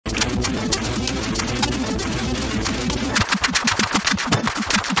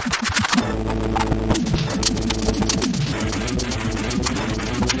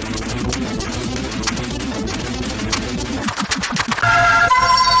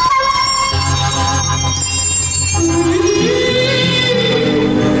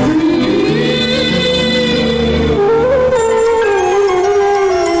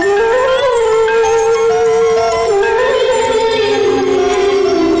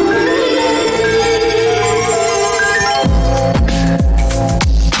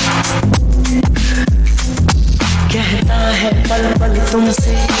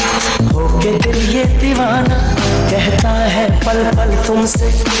तुमसे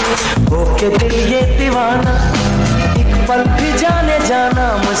होके दिल ये दीवाना, एक पल भी जाने जाना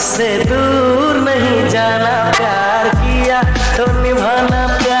मुझसे दूर नहीं जाना। प्यार किया तो निभाना,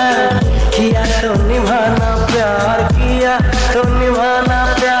 प्यार किया तो निभाना, प्यार किया तो निभाना,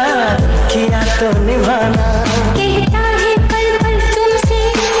 प्यार किया तो निभाना। कहता है पल पल तुमसे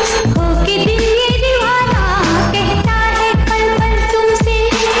होके दिल ये दीवाना, कहता है पल पल तुमसे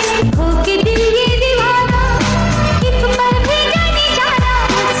होके दिल ये दीवाना, एक पल भी जाने जाना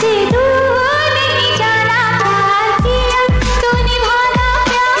मुझसे दूर नहीं जाना। प्यार किया तो निभाना,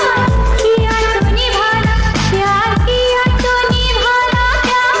 प्यार किया तो निभाना, प्यार किया तो निभाना,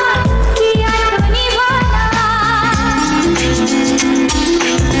 प्यार किया तो निभाना।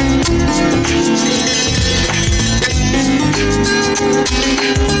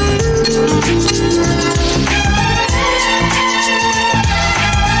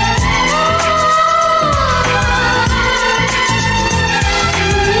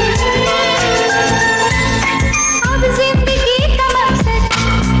 अब जिंदगी का मकसद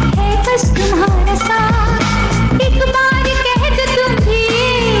है बस तुम्हारा साथ, एक बार कह दो तुम भी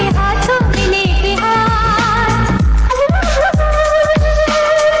हाथों में लेके हाथ।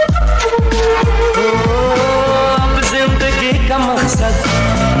 अब जिंदगी का मकसद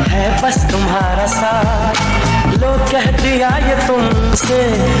है बस तुम्हारा साथ, लो कह दिया ये तुमसे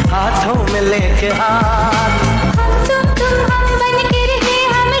हाथों में लेके हाथ। हम बन के रहे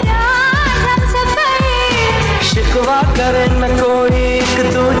हम राज हम सफर, शिकवा करे न कोई एक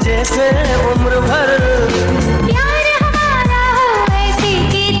दूजे से उम्र भर। प्यार हमारा हो ऐसे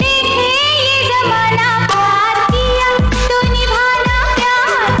कि देखे ये जमाना। प्यार किया तो निभाना,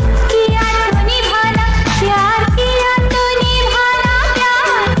 प्यार किया तो निभाना, प्यार किया तो निभाना,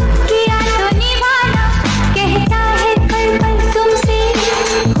 प्यार किया तो निभाना। कहता है पल पल तुमसे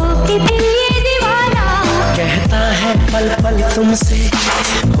होके दिल ये दीवाना, कहता है पल पल तुमसे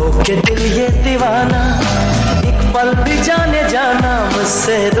होके दिल ये दीवाना, एक पल भी जाने जाना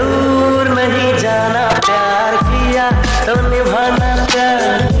मुझसे दूर नहीं जाना। प्यार किया तो निभाना,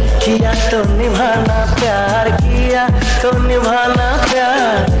 प्यार किया तो निभाना, प्यार किया तो निभाना,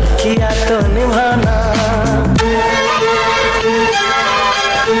 प्यार किया तो निभाना।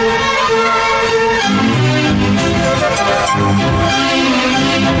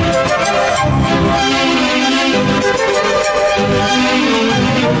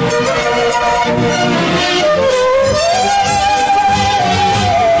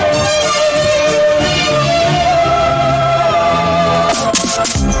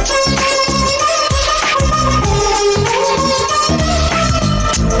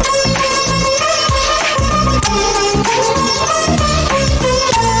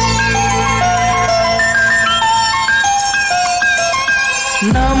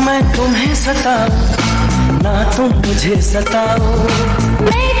 ना मैं तुम्हें सताऊं ना तुम मुझे सताओ,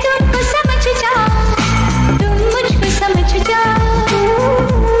 मैं तुमको समझ जाऊं तुम मुझको समझ जाओ।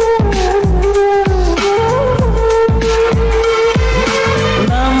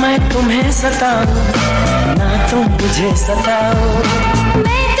 ना मैं तुम्हें सताऊं ना तुम मुझे सताओ,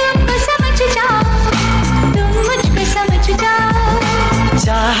 मैं तुमको समझ जाऊं तुम मुझको समझ जाओ।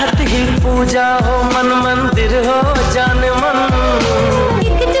 चाहत ही पूजा हो मन मंदिर हो जान मन,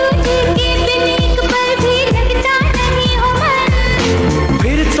 एक दूजे के बिन एक पल भी लगता नहीं हो मन।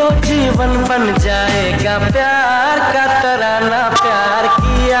 फिर तो जीवन बन जाएगा प्यार का तराना। प्यार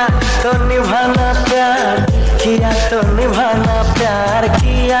किया तो निभाना, प्यार किया तो निभाना, प्यार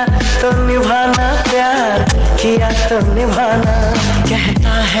किया तो निभाना, प्यार किया तो निभाना।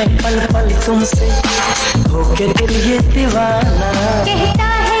 कहता है पल पल तुमसे होके दिल ये दीवाना, कहता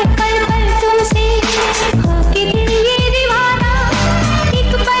है पल पल तुमसे होके दिल ये दीवाना,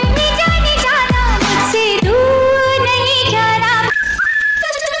 एक पल भी जाने जाना मुझसे दूर नहीं जाना।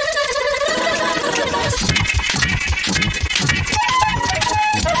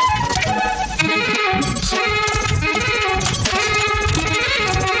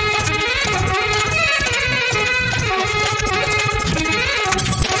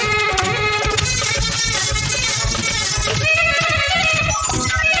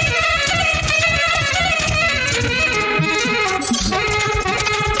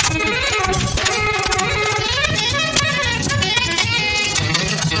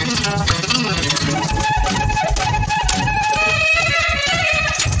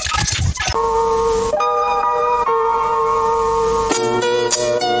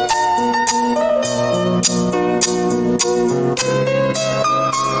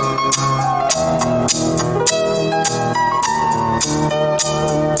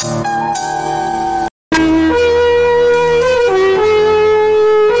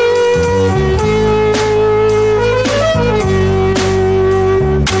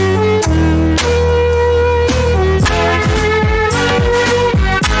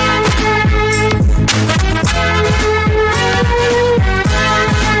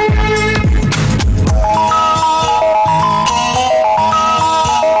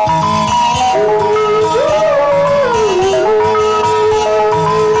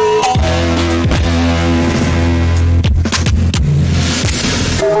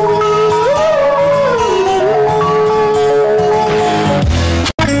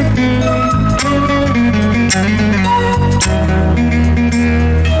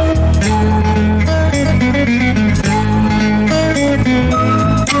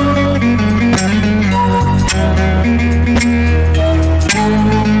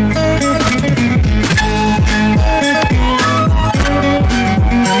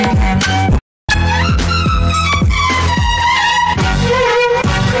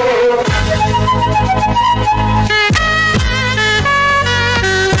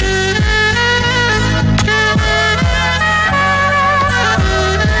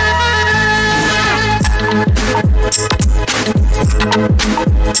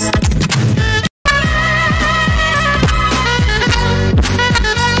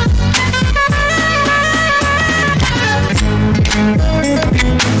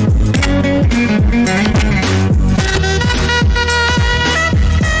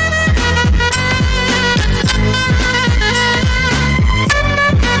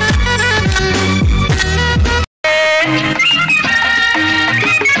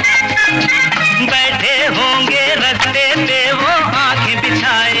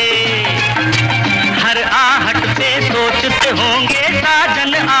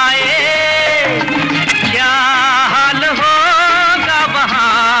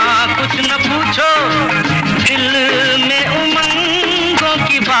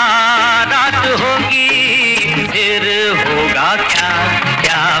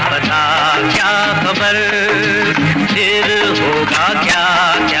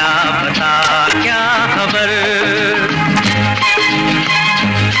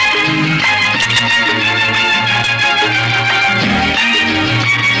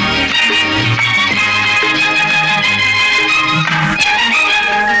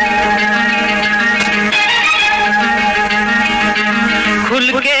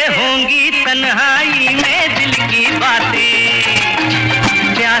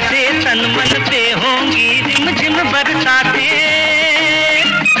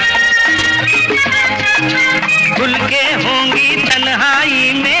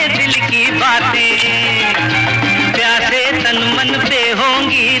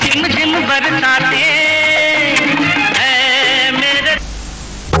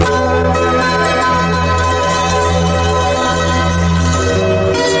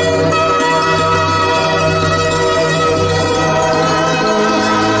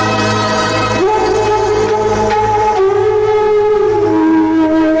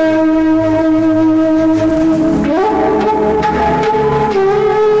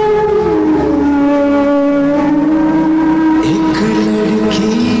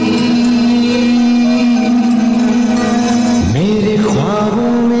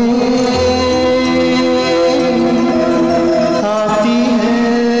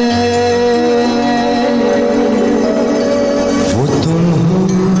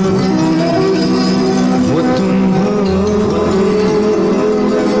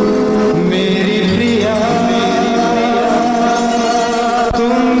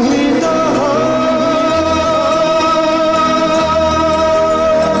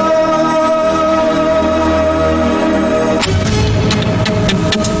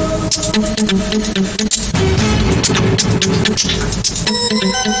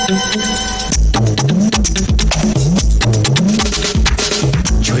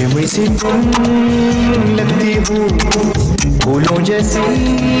 झुमी सी तुम लगती हो, फूलों जैसी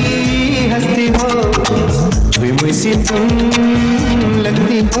हंसती हो। झुमी सी तुम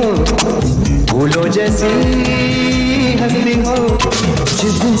लगती हो, फूलों जैसी हंसती हो।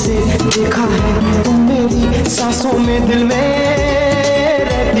 जिस दिन से देखा है तुम मेरी सांसों में दिल में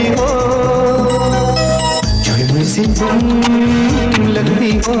रहती हो। झुमी सी तुम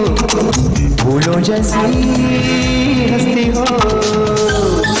लगती हो, फूलों जैसी हंसती हो।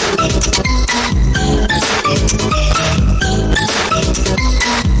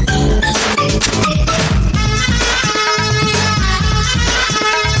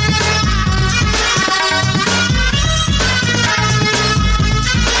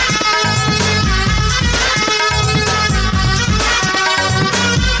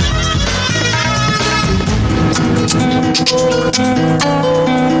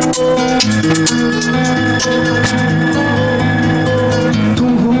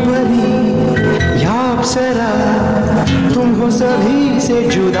 तुम हो परी या अप्सरा, तुम हो सभी से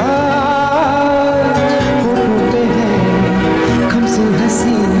जुदा। होठों पे है कम सी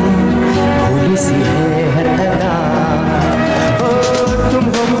हंसी, भोली सी है हर अदा। ओ तुम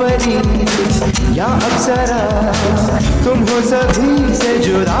हो परी या अप्सरा, तुम हो सभी से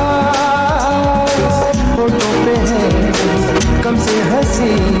जुदा। होठों पे है कम सी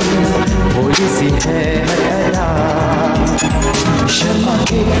हंसी, भोली सी है हर अदा। शर्मा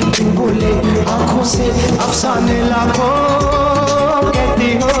के तुम बोले आंखों से अफसाने लाखों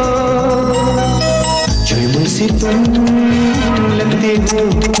कहती हो। झुमी सी तुम लगती हो,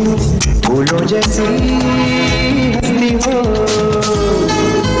 फूलों जैसी हंसती हो।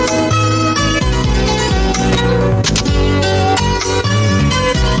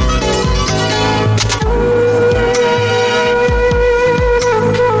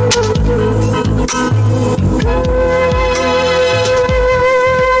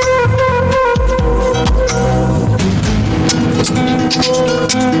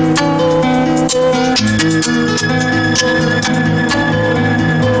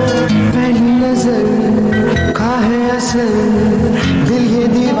 पहली नजर का है असर, दिल ये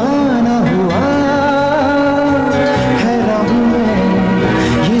दीवाना हुआ। हैरान हूँ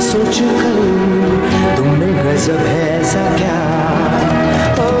मैं ये सोच कर, तुम में गजब है ऐसा क्या।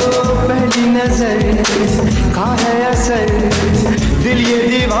 ओ पहली नजर का है असर, दिल ये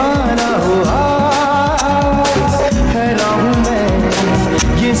दीवाना हुआ। हैरान हूँ मैं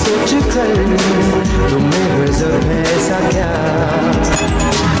ये सोच कर, तुम में गजब है ऐसा क्या।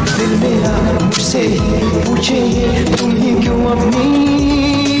 दिल मेरा मुझसे पूछे ये, तुम ही क्यों अपनी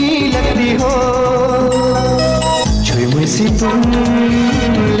लगती हो। झुमी सी तुम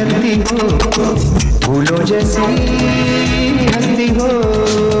लगती हो, फूलों जैसी हंसती हो।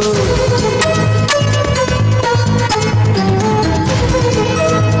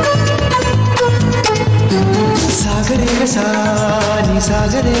 सागरे सा नी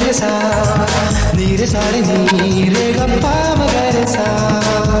सागरे सा, नीरे सारे नीरे गप्पा मगर सा।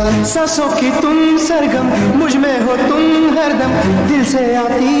 सांसों की तुम सरगम, मुझ में हो तुम हरदम, दिल से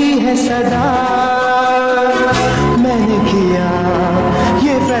आती है सदा। मैंने किया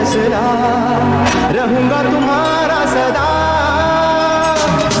ये फैसला, रहूंगा तुम्हारा सदा।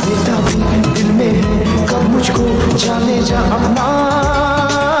 देता भी दिल में है कब मुझको जाने जा अपना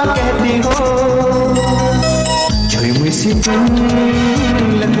कहती हो। झुमी सी तुम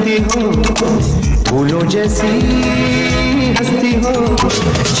लगती हो, फूलों जैसी हंसती हो।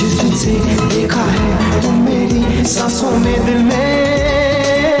 जिस दिन से देखा है तुम मेरी सांसों में दिल में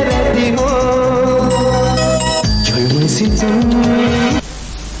रहती हो। झुमी सी तुम।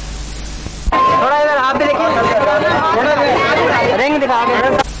 थोड़ा इधर आप भी देखिए, रिंग दिखा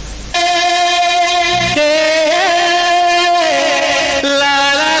के।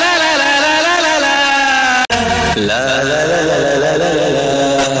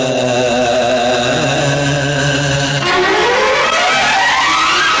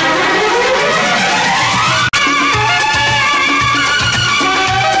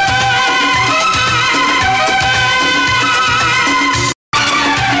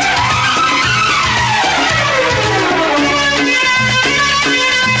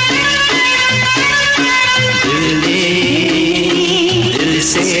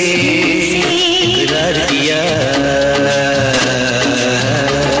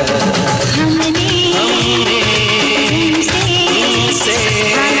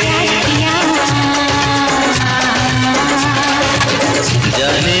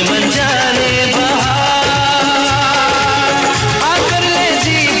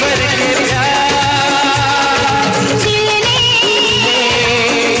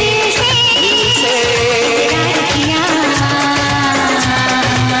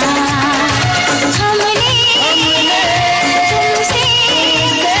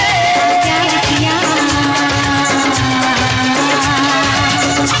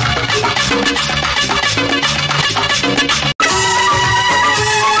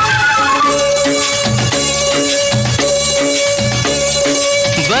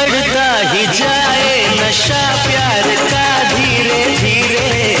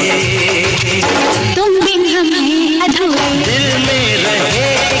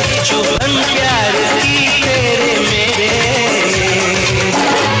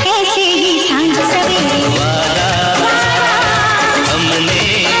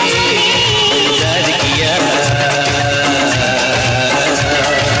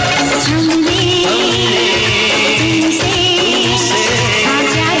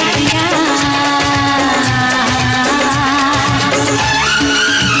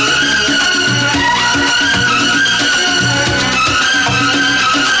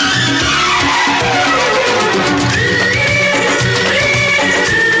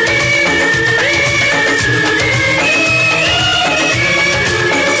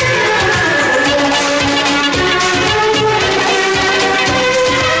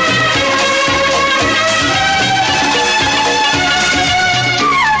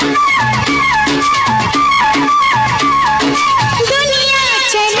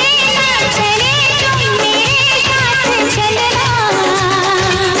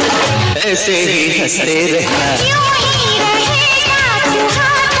 ऐसे ही हंसते रहना, यूं ही रहेगा तू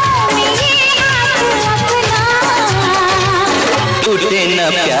हाथों में ये हाथ अपना, टूटे ना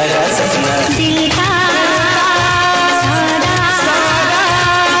प्यारा सपना। दिल का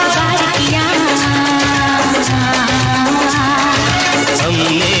सौदा किया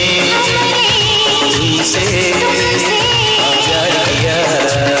हमने तुमसे प्यार किया,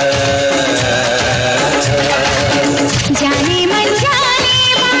 जाने मन जाने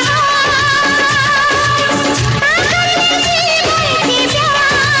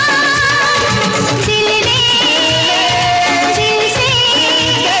दिल ने दिल से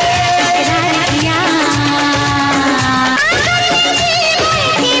करार किया,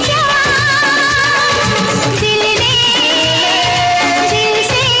 दिल ने दिल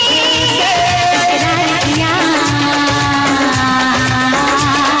से करार किया,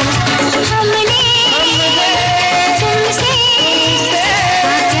 हमने तुमसे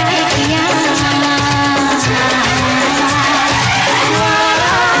प्यार किया।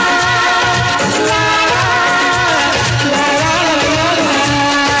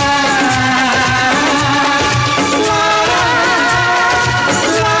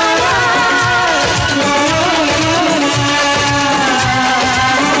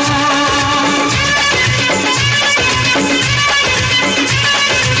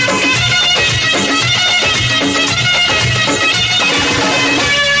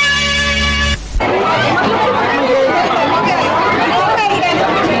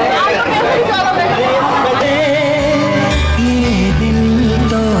 ये दिल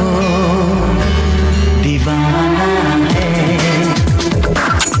तो दीवाना है,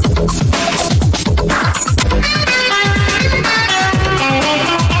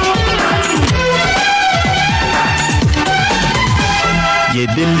 ये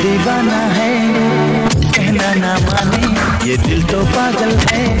दिल दीवाना है, कहना ना माने, ये दिल तो पागल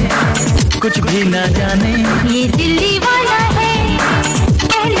है, कुछ भी ना जाने। ये दिल दीवाना है,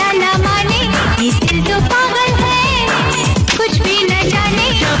 कहना ना माने, ये दिल तो पागल है, कुछ भी न जाने।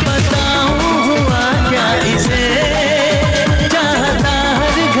 क्या बताऊं हुआ क्या इसे, चाहता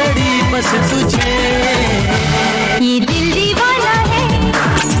हर घड़ी बस तुझे। ये दिल दीवाना है,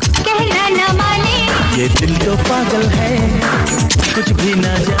 कहना ना माने, ये दिल तो पागल है, कुछ भी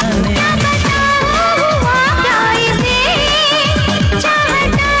ना जाने। हुआ क्या इसे,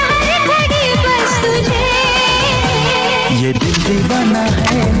 चाहता हर घड़ी बस तुझे। ये दिल दीवाना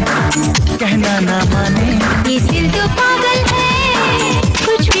है, कहना ना माने, ये दिल तो पागल है,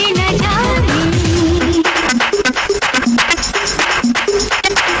 कुछ भी न जाने।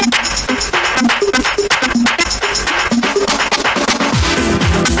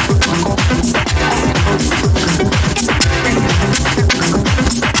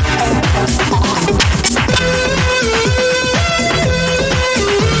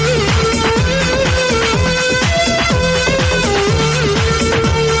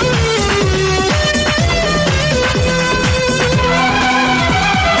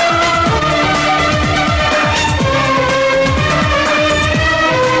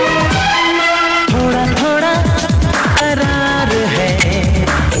 थोड़ा थोड़ा करार है,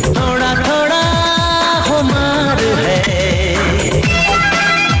 थोड़ा थोड़ा खुमार है,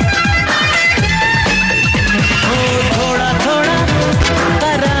 ओ थोड़ा थोड़ा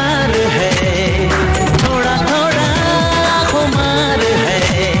करार है, थोड़ा थोड़ा खुमार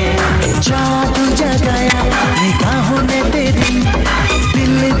है। जादू जगाया निगाहों ने तेरी,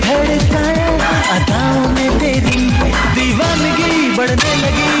 दिल धड़काया अदाओं ने तेरी, दीवानगी बढ़ने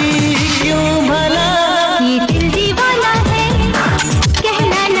लगी क्यों भला। ये दिल दीवाना है,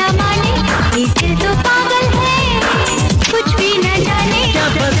 कहना ना माने, ये दिल तो पागल है, कुछ भी न जाने। क्या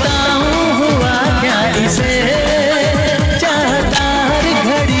बताऊं हुआ क्या इसे, चाहता हर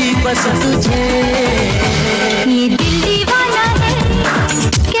घड़ी बस तुझे। ये दिल दीवाना है,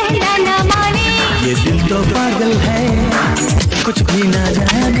 कहना ना माने, ये दिल तो पागल है, कुछ भी ना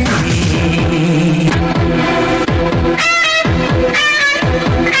जाने।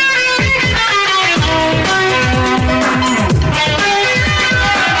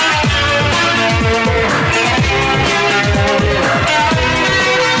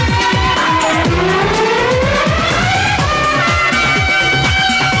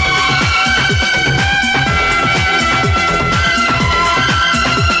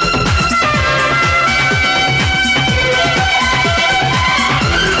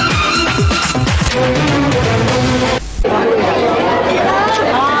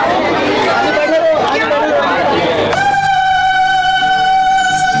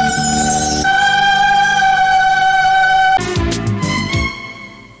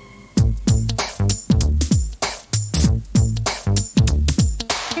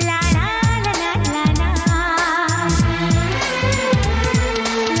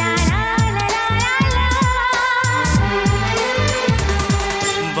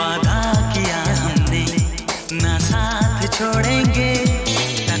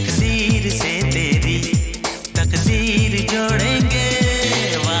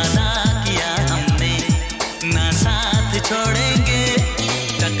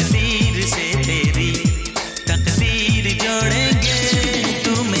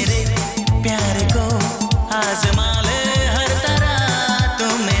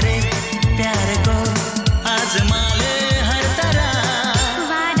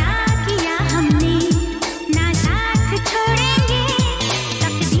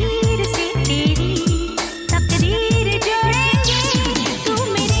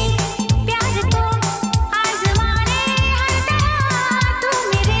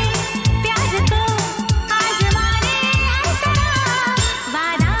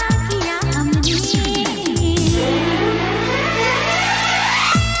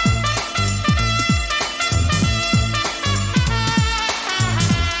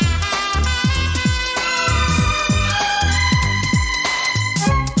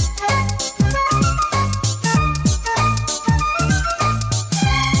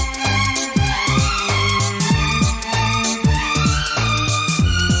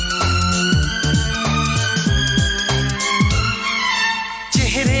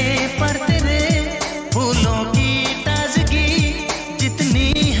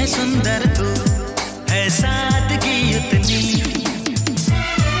 सुंदर तू है सादगी उतनी।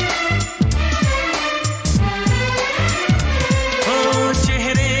 हो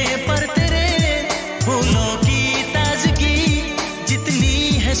चेहरे पर तेरे फूलों की ताजगी, जितनी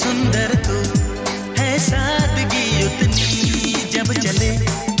है सुंदर तू है सादगी उतनी। जब चले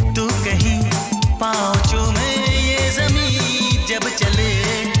तू कहीं पाँव चूमे ये ज़मीं, जब चले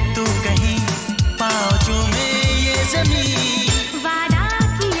तू कहीं पाँव चूमे ये ज़मीं। वादा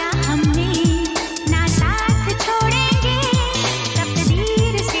किया हमने ना साथ छोड़ेंगे,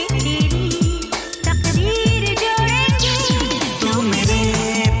 तकदीर से तेरी तकदीर जोड़ेंगे। तू मेरे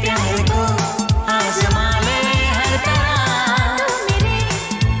प्यार को आजमा ले हर तरह, तू मेरे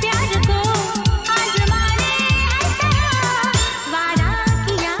प्यार को आजमा ले हर तरह, वादा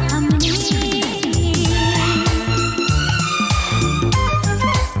किया हमने।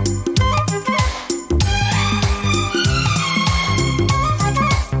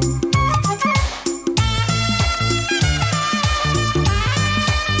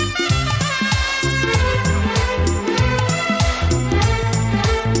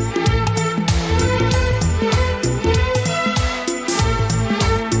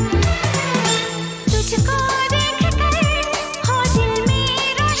 तुझको देखकर हो दिल में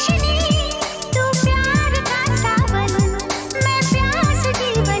रोशनी, तू प्यार का सावन मैं प्यास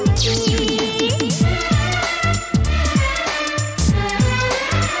जीवन की।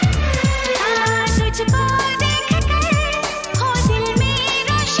 हाँ तुझको देखकर हो दिल में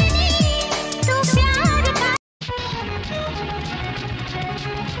रोशनी, तू प्यार का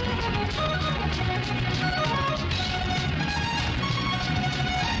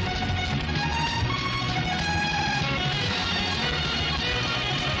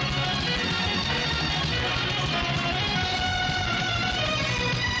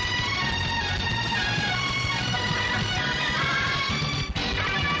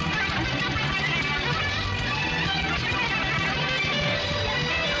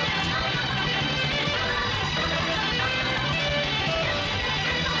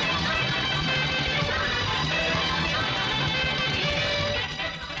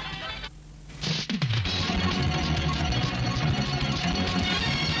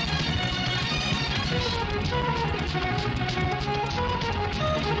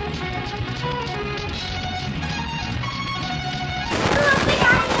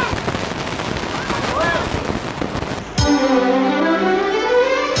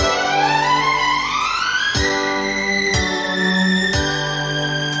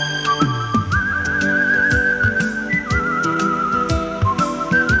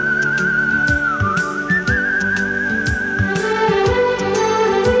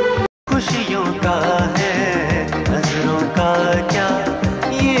खुशियों का है नजरों का क्या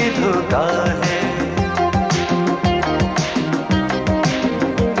ये धोखा है।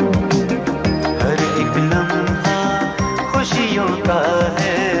 हर एक लम्हा खुशियों का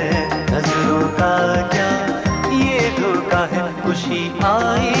है नजरों का क्या ये धोखा है। खुशी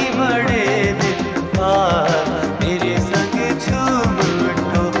आई बड़े दिन बाद मेरे संग झूम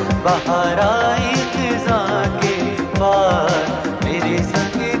उठो, बाहर आई खिज़ां के बाद मेरे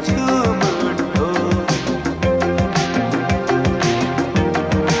संग झूम उठो।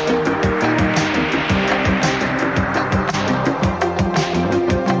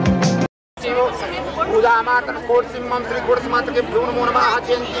 पूजा मातन कोट सिंहम श्री कोट मात के भ्रूण मोनमा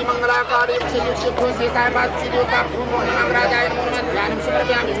जयंती मंगलाकारी से भ्रूण से काय बात सीधे का भ्रूण मोहन राजाय मोनमा ध्यान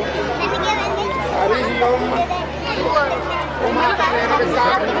समर्पयामि। हरि ओम उमा कालेन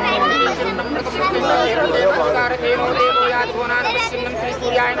विकार नमस्कार देवो देवो याद भुवनान पश्चिमं श्री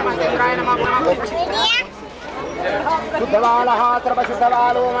सूर्याय नमः चंद्राय नमः नमः। शुद्धवालः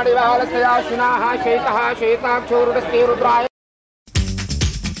सर्वशुद्धवालो मणिवालस्याशिनाः शेतः शेताक्षोरुडस्ते रुद्राय।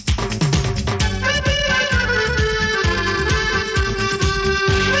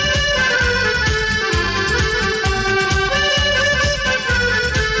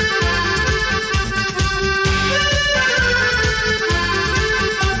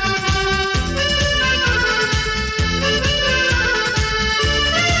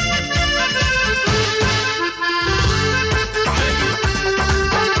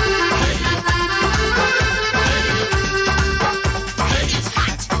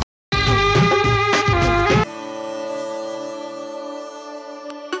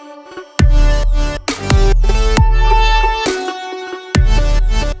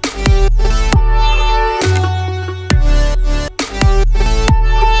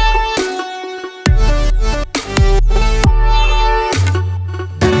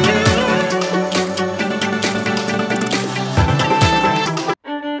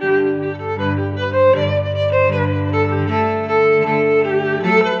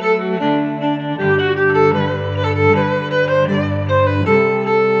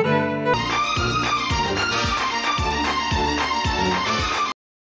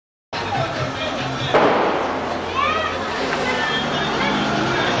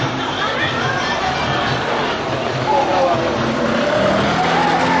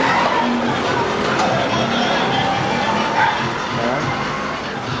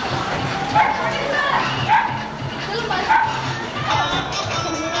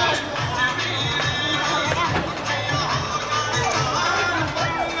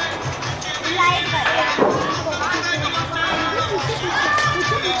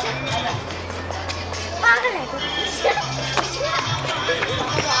 पागल है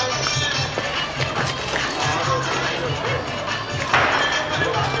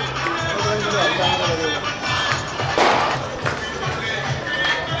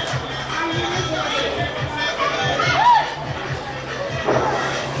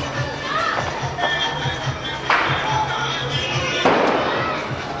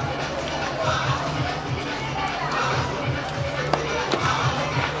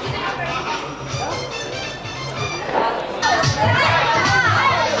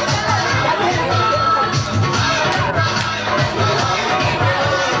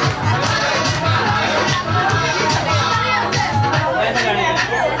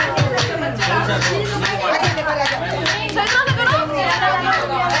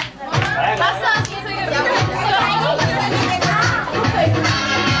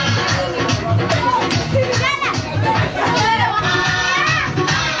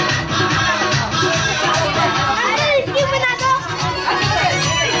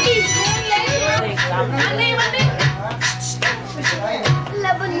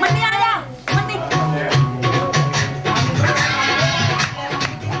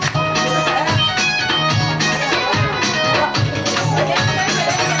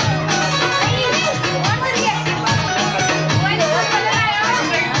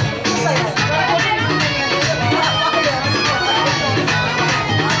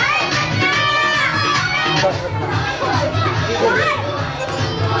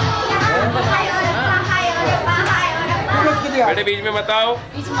बेटे बीच में बताओ।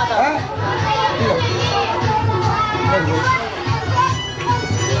 बीच में बताओ।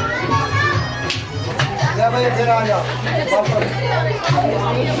 भाई इधर आ जाओ।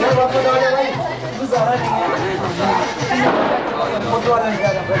 वापस आ जाओ भाई। गुजारा नहीं है। फोटो वाला नहीं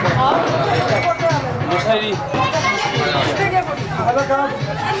आ रहा। दूसरी हेलो कहाँ?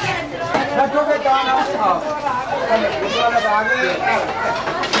 लट्टू के कहाँ ना? हाँ। फोटो वाला आ गया।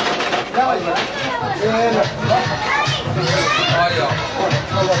 ये लो। आ जाओ।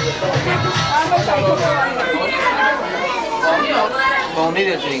 नहीं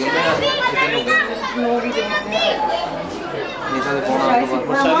देते हैं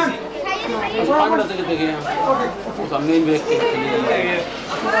सामने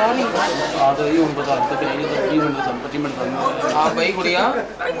आप भाई गुड़िया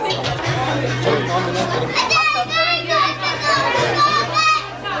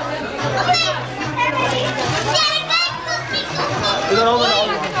इधर आओ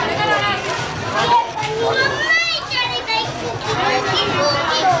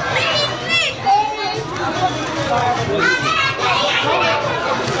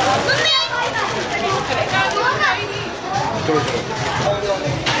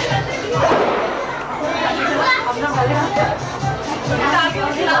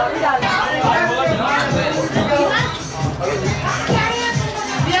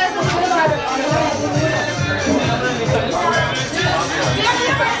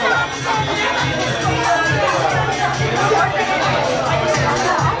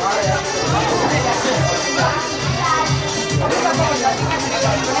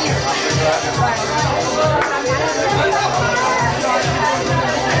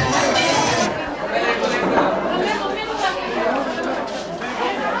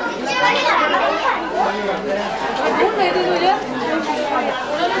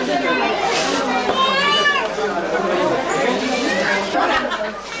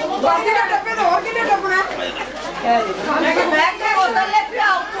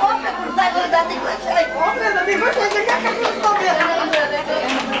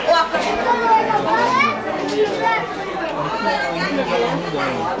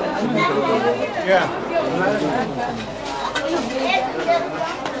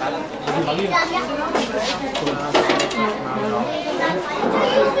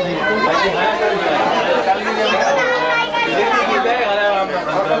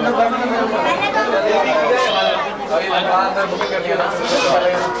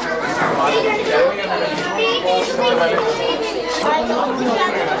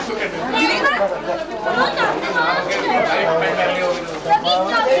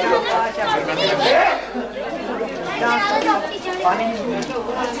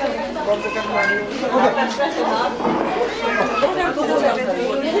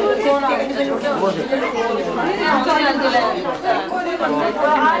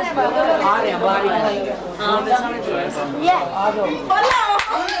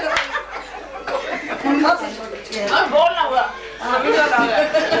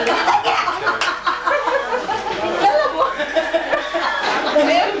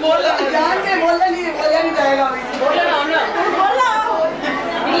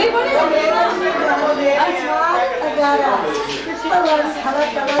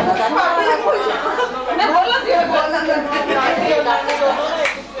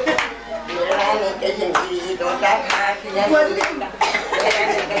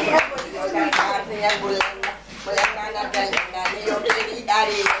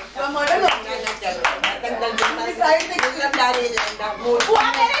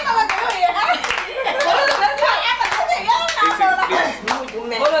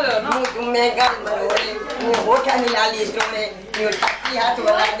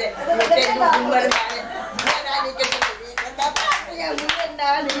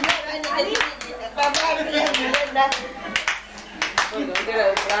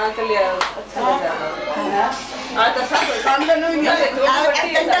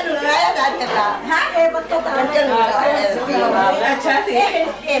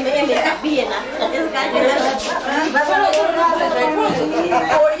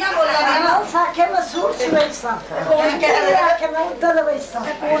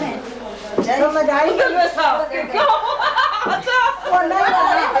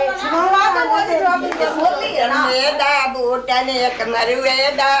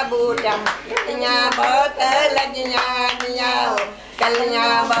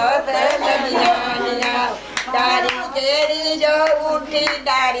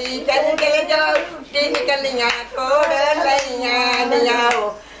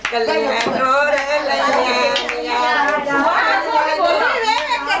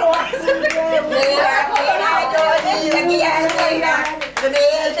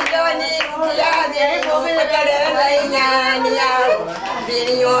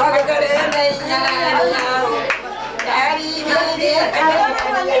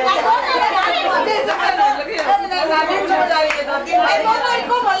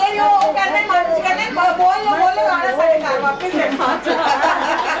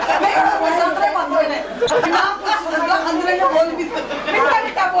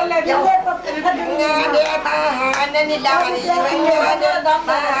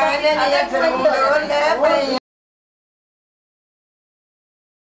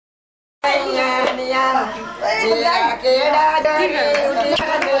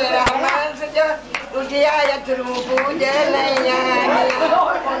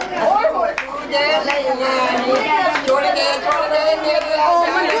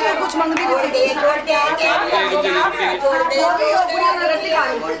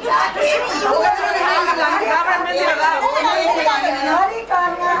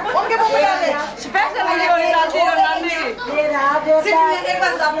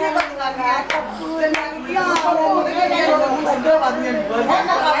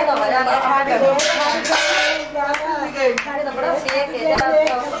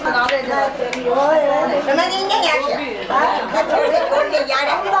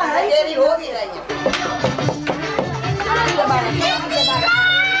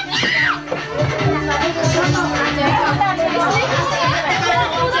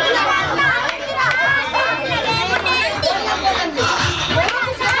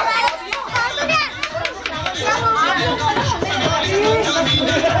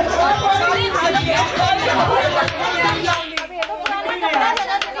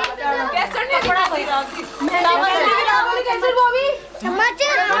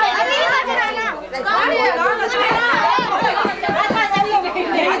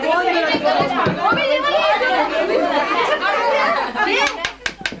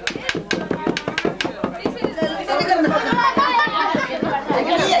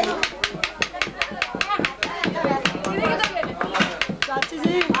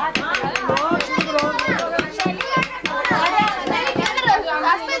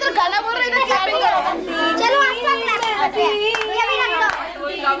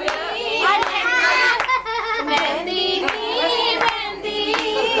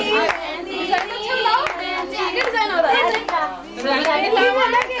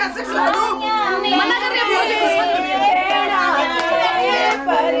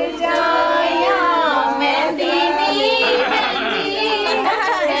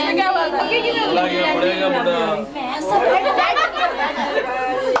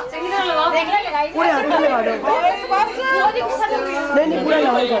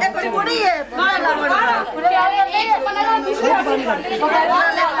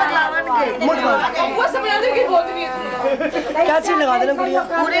क्या चीज लगा देना गुड़िया?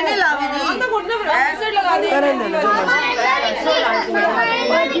 पूरे नहीं लगा दी, ऐसे लगा दी।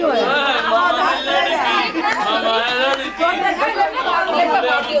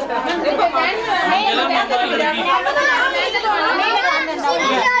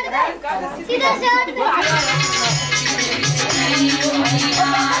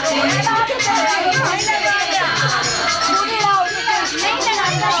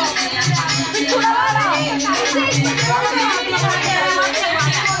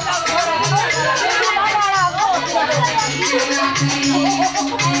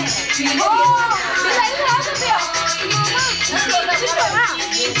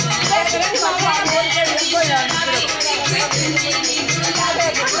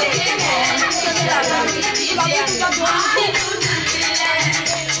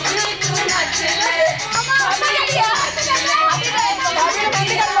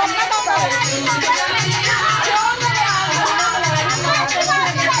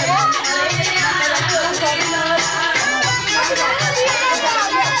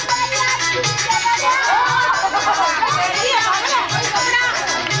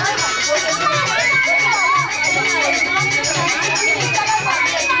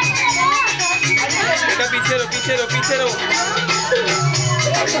 पीछे रो पीछे रो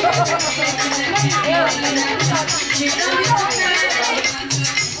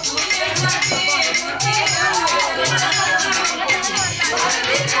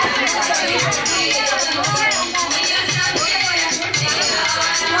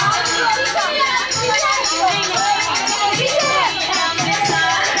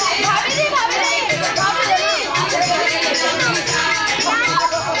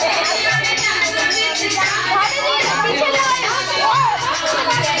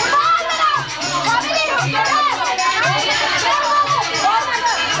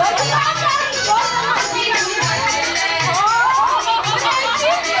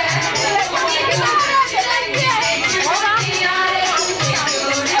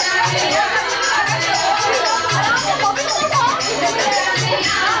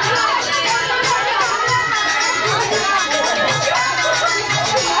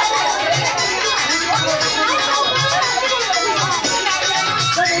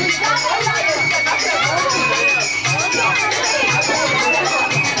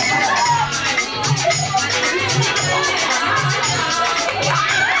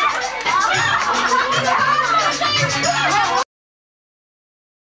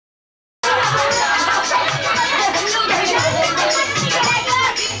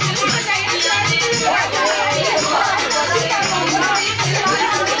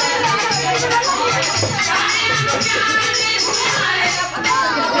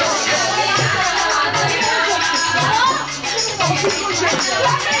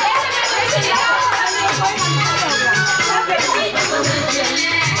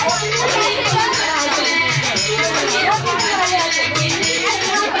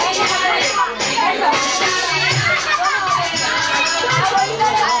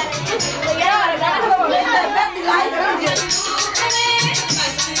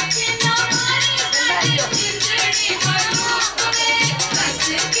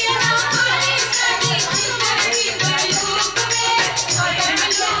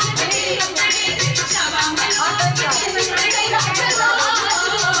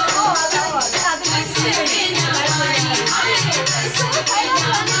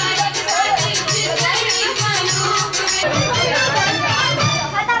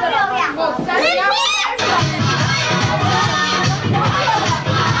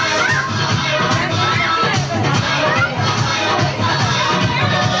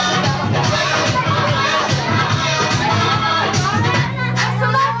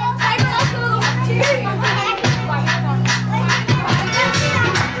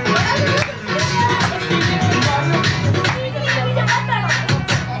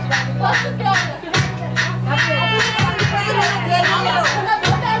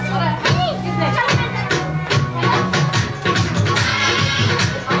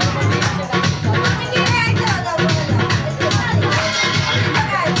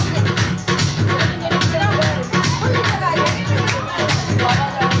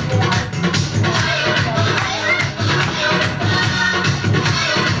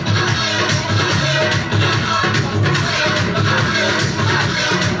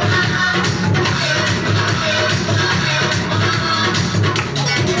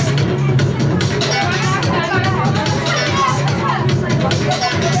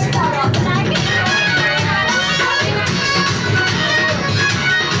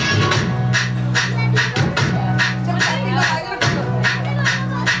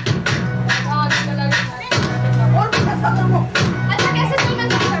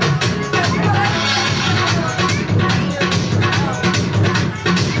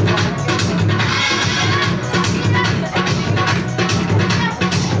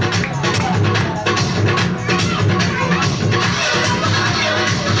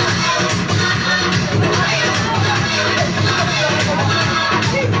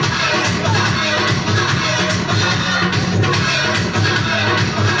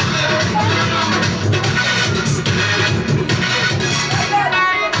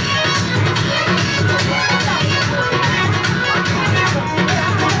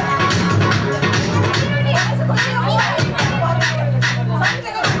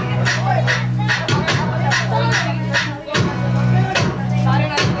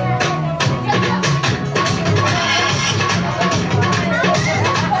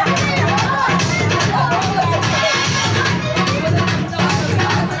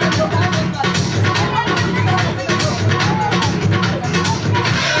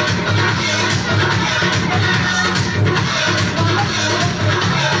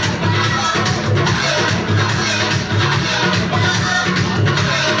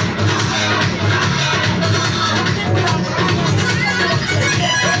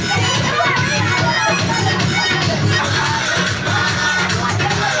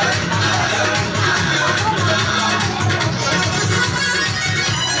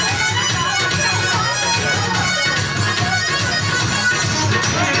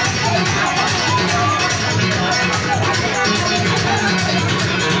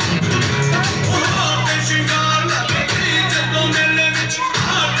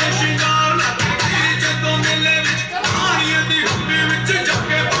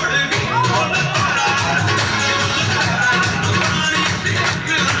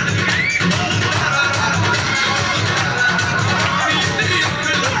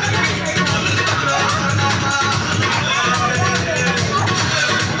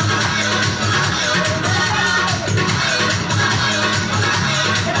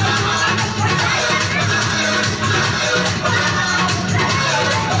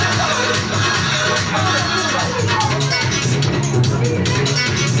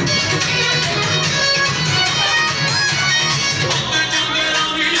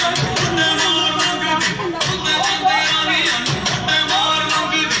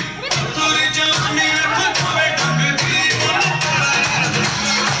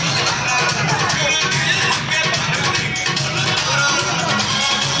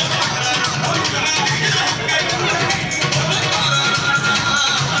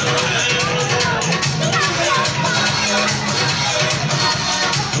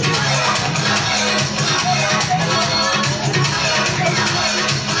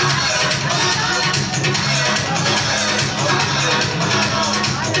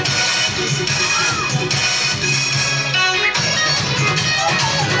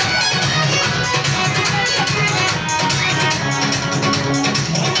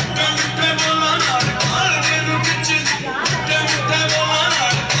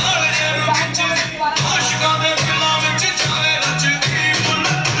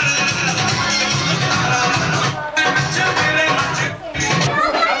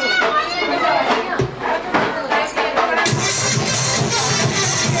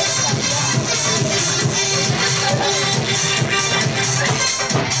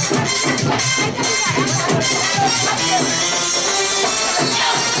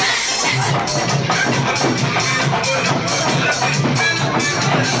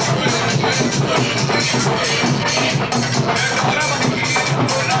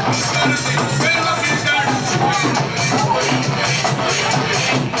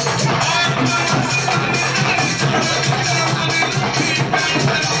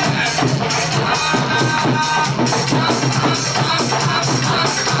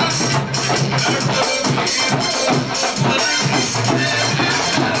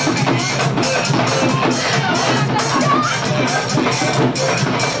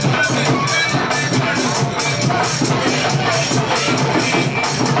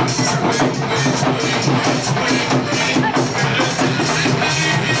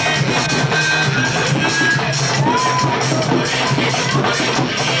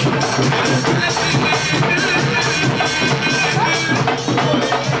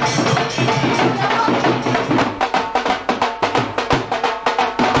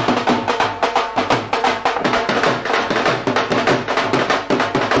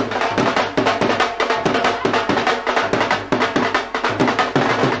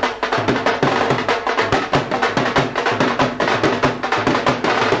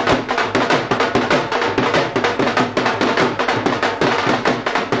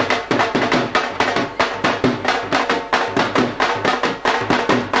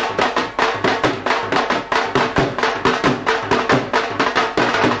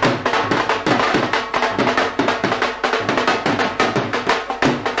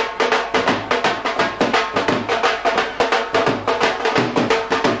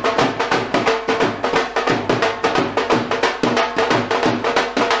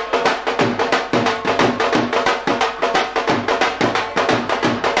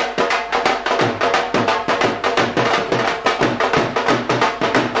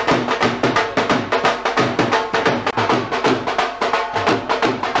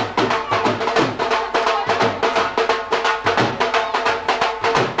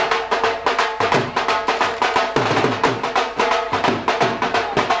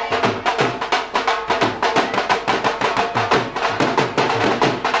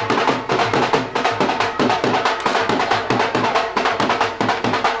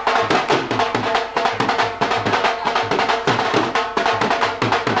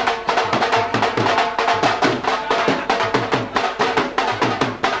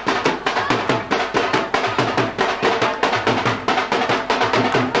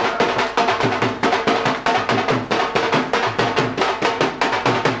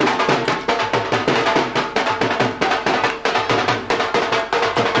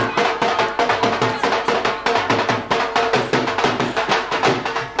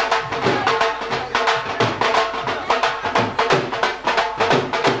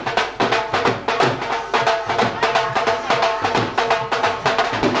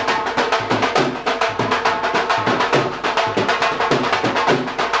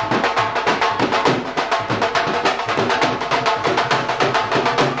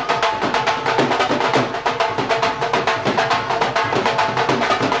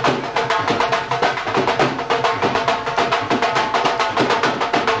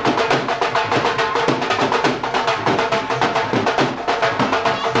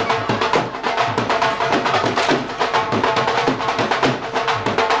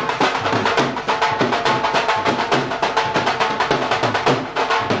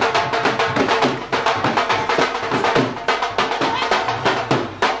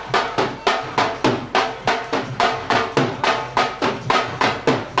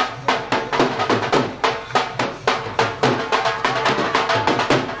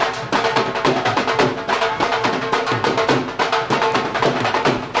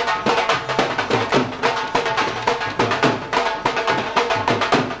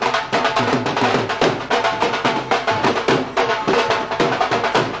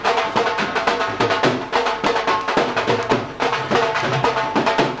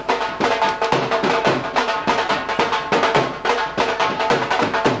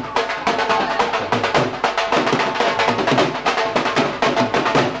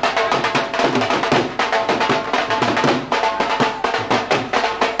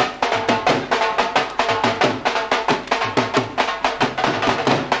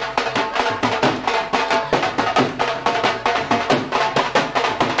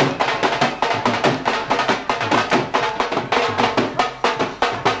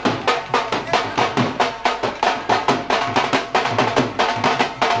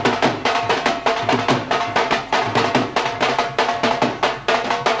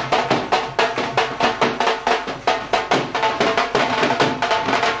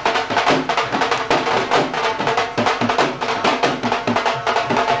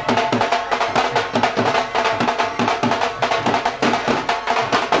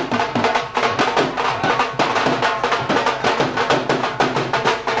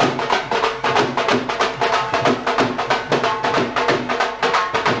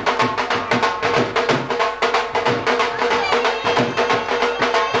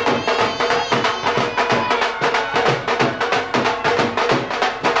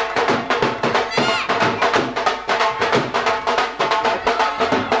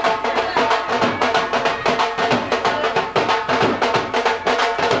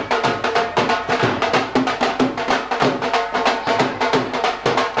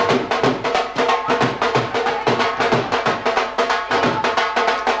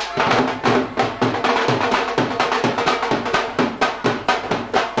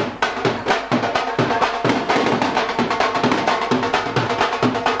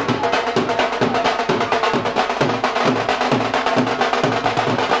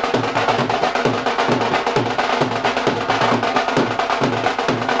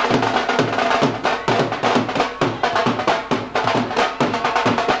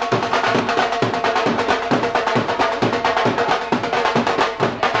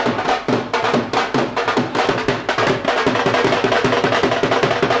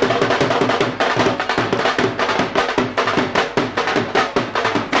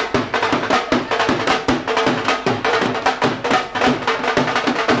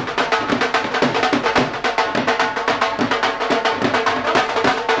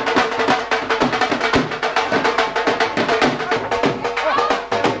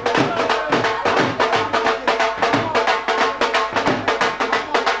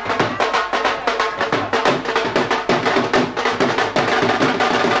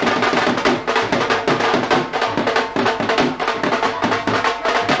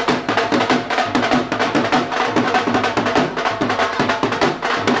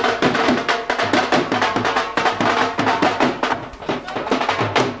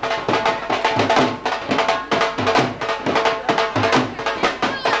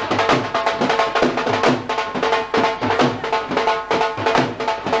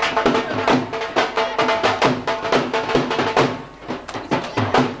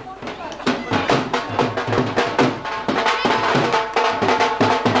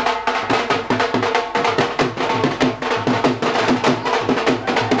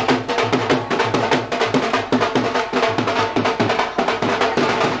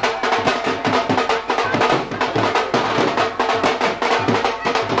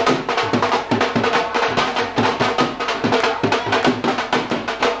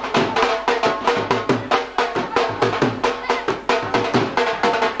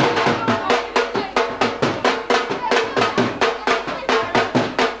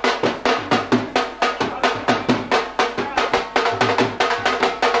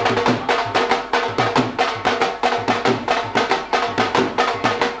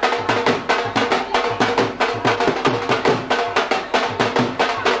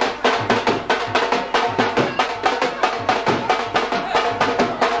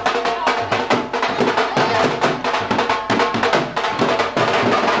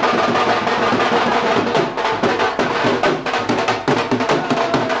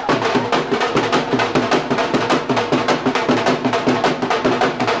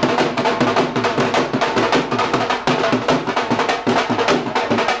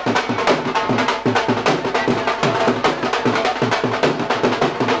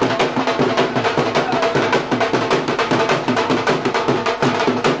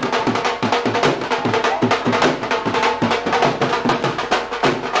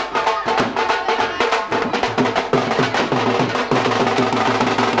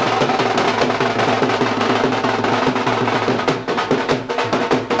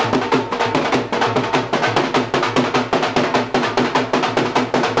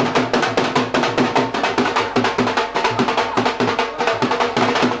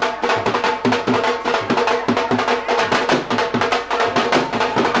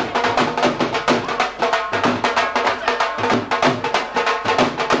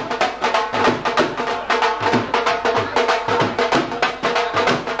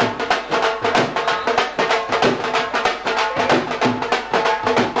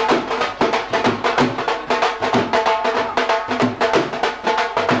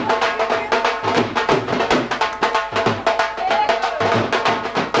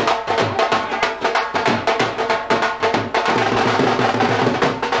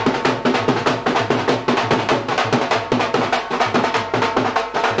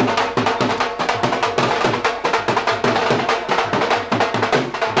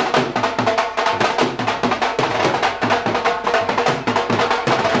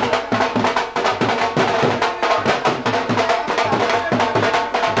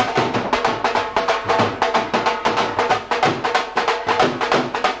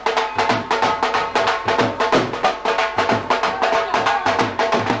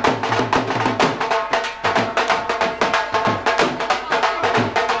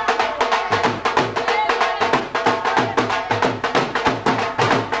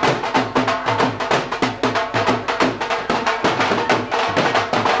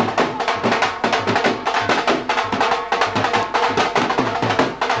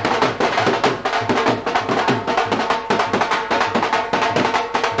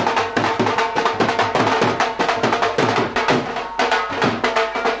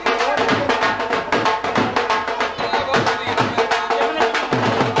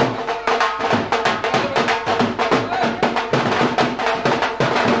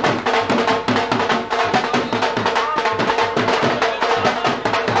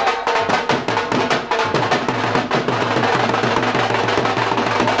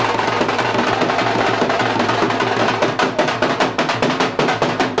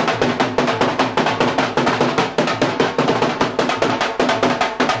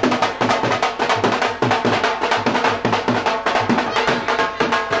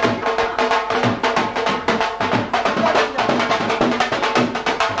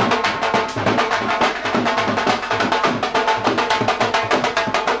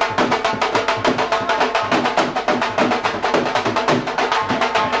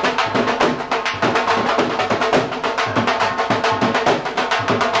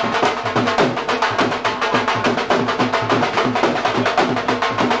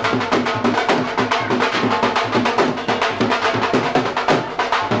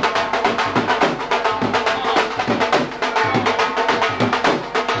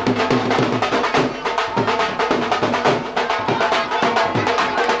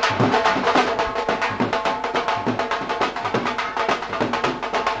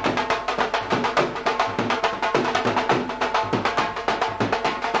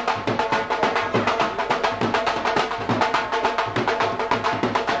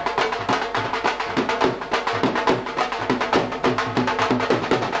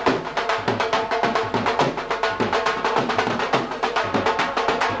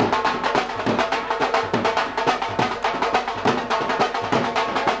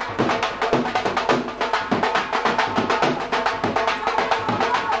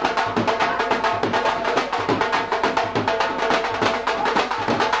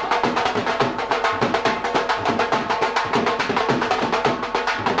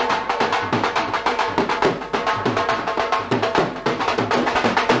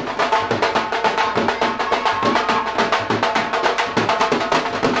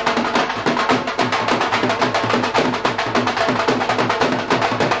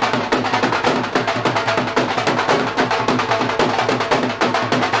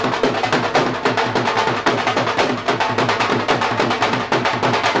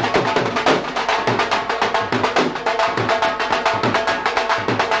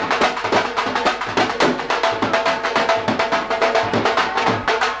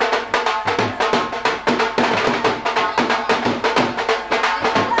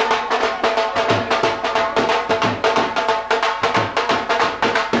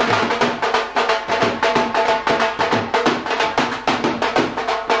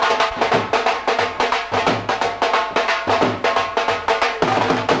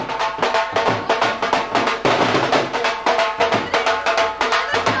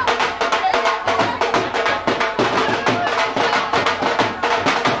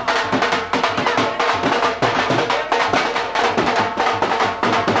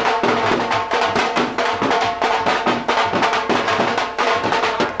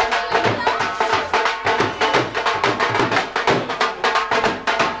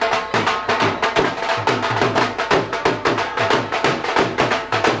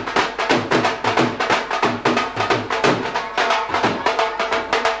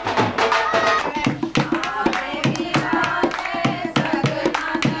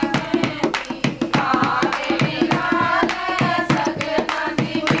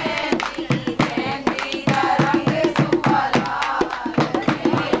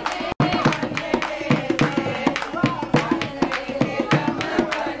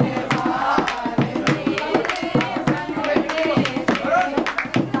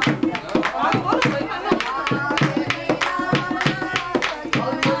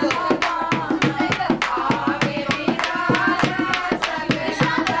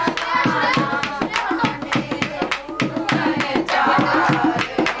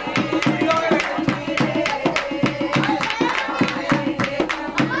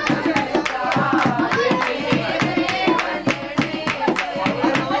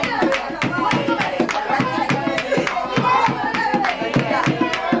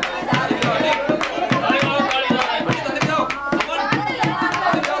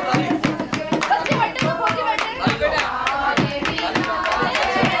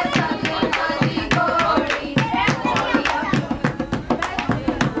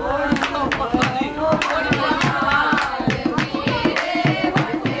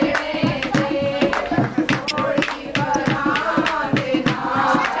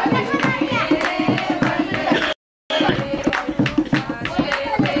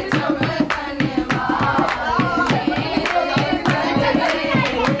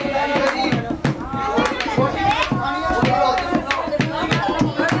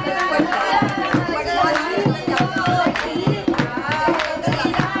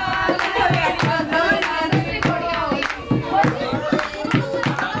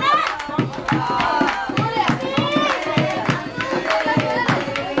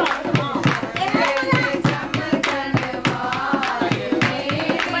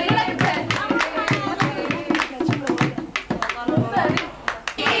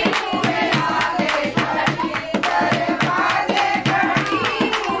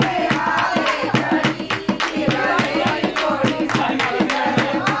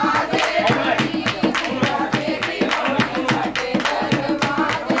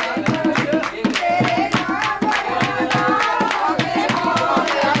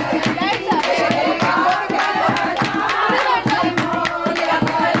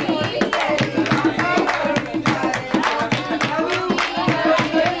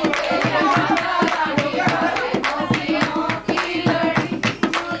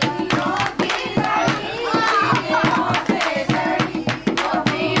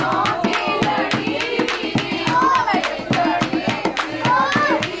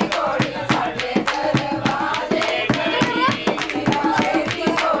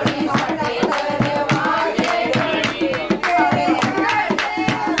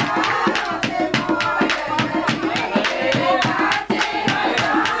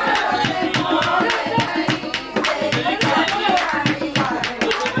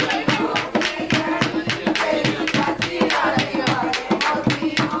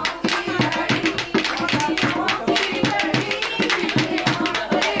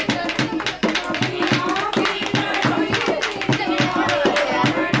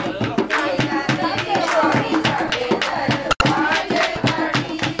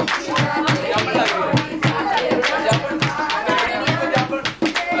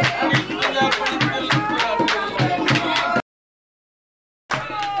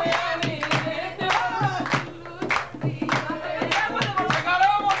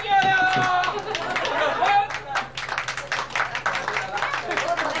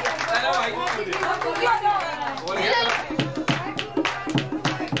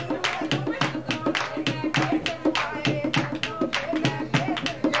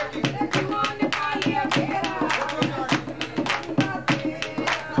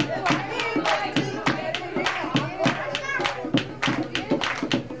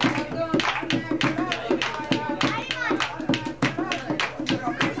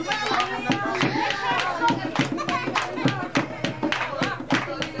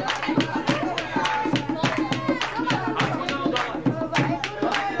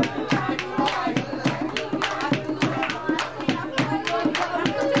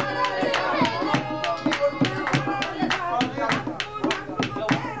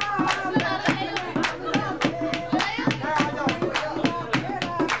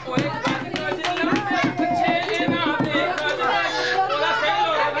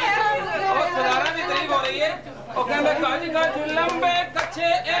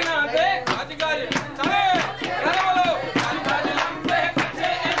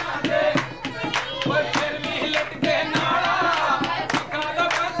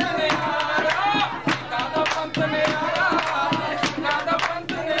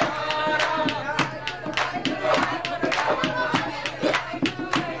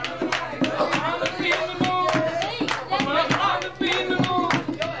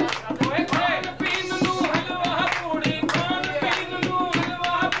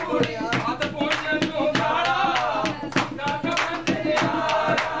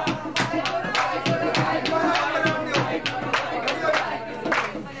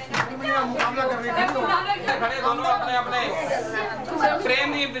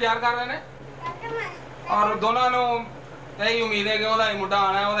इंतजार कर रहे हैं और दोनों यही उम्मीद है कि ओदा ही मुंडा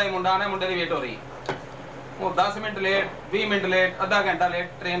आना है, ओदा ही मुंडा आना है, मुंडे की वेट हो रही है। वो 10 मिनट लेट, 20 मिनट लेट, आधा घंटा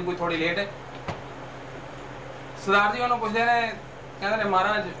लेट, ट्रेन कोई थोड़ी लेट है। सरदार जी उन्होंने पूछते हैं, कहते हैं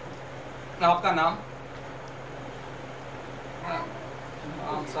महाराज आपका नाम?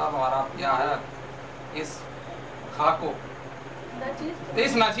 नाम साहब हमारा क्या है इस खाक को,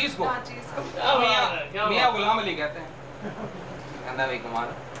 इस नाचीज को मियां गुलाम अली कहते हैं। कहना भाई कुमार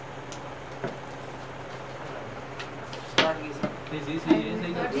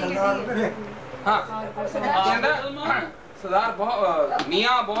सरदार बहुत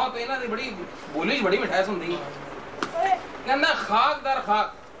मियां बहुत इन्हां दी बड़ी बोली बड़ी मिठास हुंदी है। कहना खाक दर खाक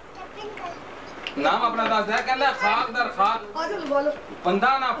नाम अपना दसदा है। कहना खाक दर खाक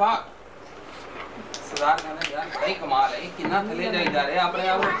बंदा ना फाक। सरदार कहना यार भाई कमाल है, कितना थले जाई जा रहे अपने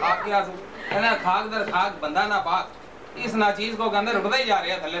आप को खाक क्या कहना खाक दर खाक बंदा ना पाक। इस नाचीज को कहना रुकदा ही जा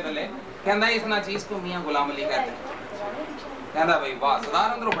रहे थले थले। कहना इस नाचीज को मियां गुलाम अली कहते हैं। कहना भाई वाह। सरदार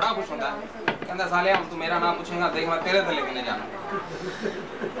अंदरों बड़ा खुश होता है। कहना साले हम तू मेरा नाम पूछेगा देख मैं तेरे थले किने जाना।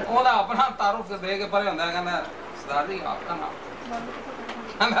 ओदा अपना तारुफ दे के परे होंदा है। कहना सरदार जी आपका नाम?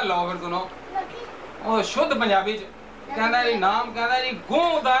 कहना लो फिर सुनो ओ शुद्ध पंजाबी च कहना जी नाम कहना जी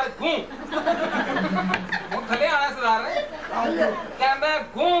गूंदार गूं। वो थले आना सरदार ने कहना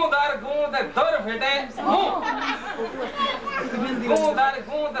गूंदार गूं ते दर फेटे मुंह। गूंदार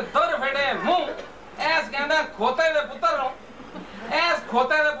गूं ते दर फेटे मुंह। ऐस कहना खोते दे पुत्र नो, ऐस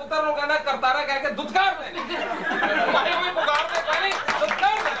खोते दे पुत्र नो कहना करतारा कह के दुत्कार दे भाई कोई पुकार दे कहनी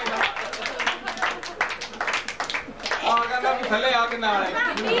दुत्कार दे। और कहना भी थले आके ना आए।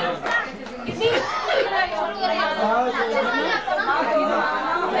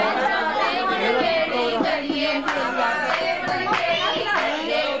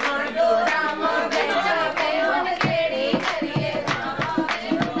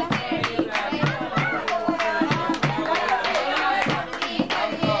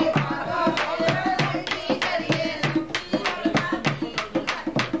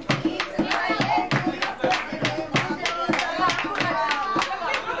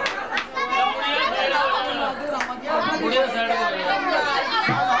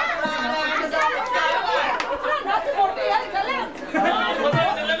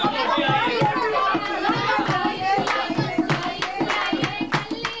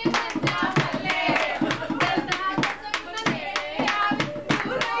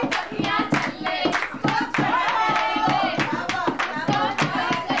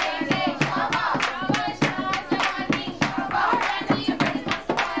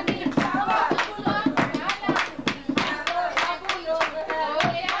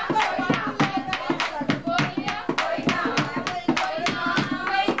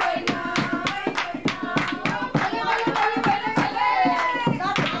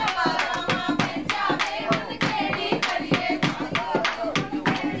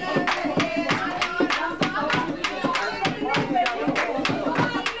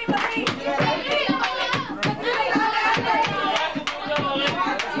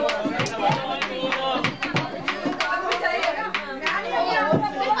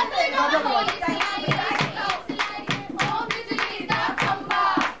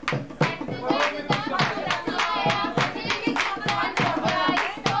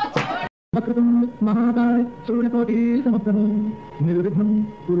 महाकाय सूर्यकोटि समप्रभ निर्विघ्नं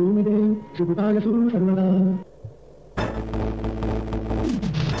कुरु मे देव सुकृतायसु सर्वदा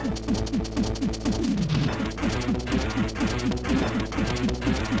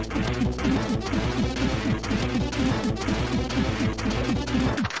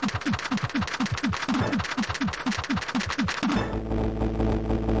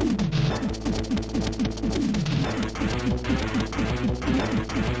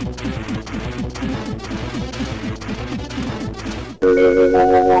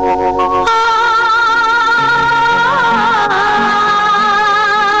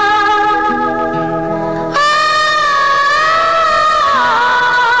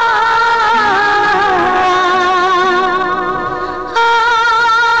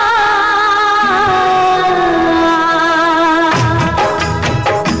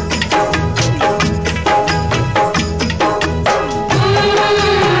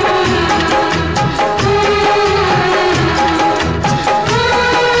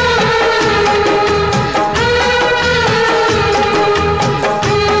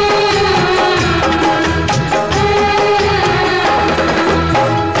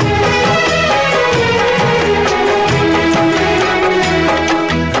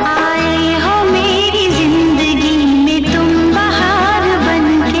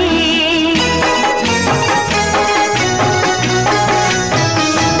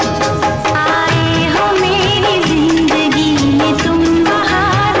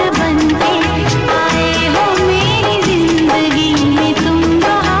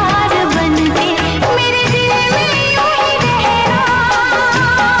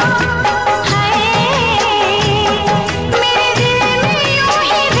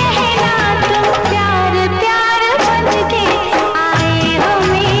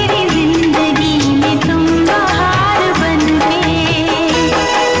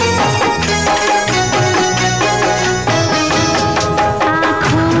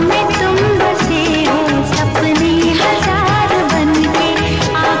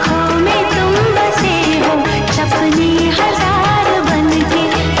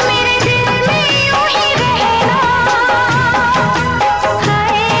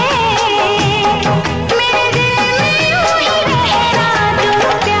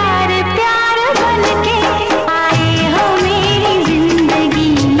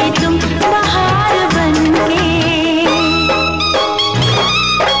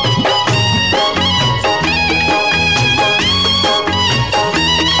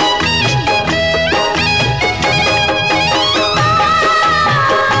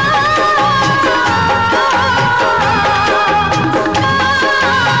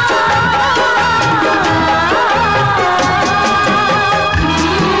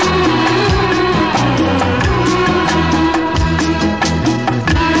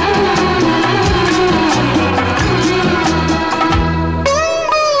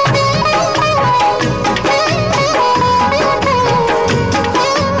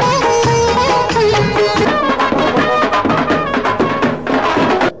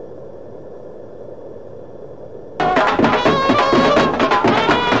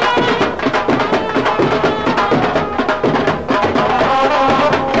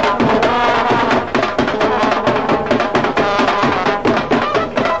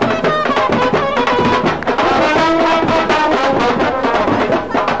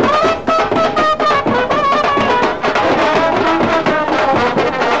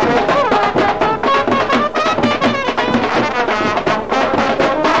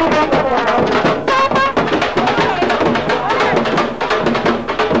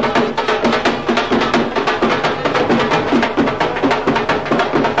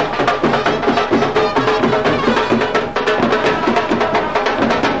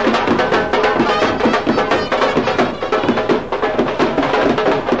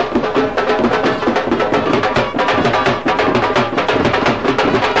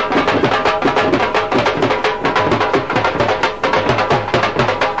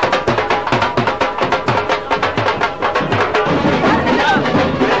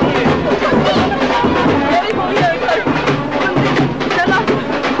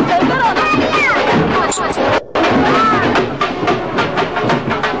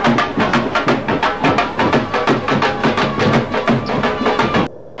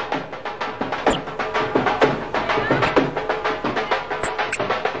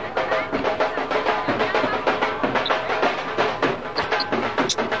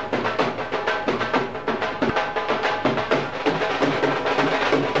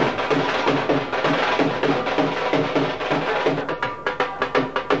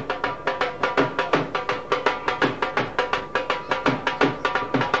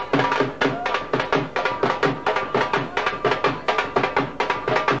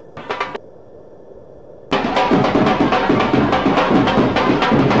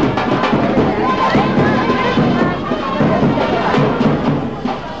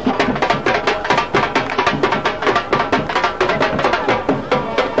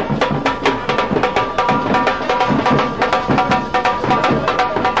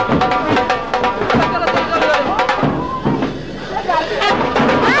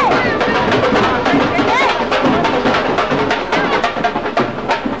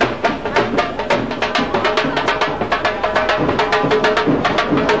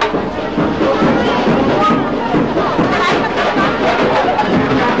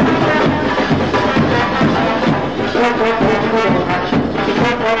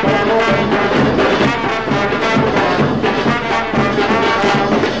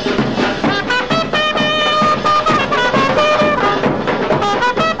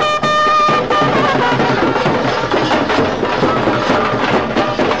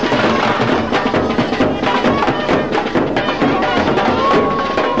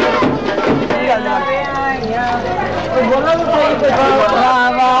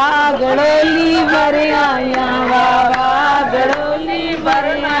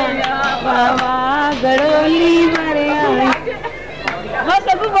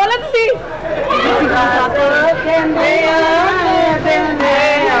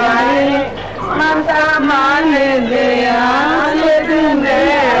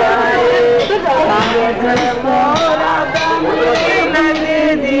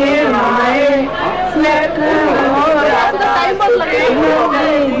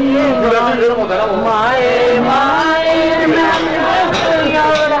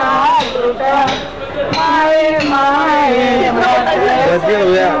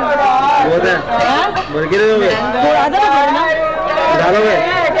आधा तो भरना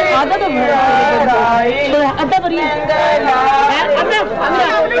आधा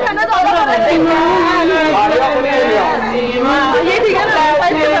तो आधा भरिए ये ठीक है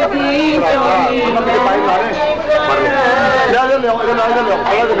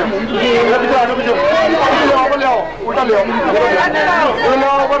उल्टा ले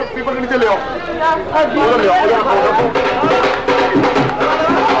पीपल के नीचे ले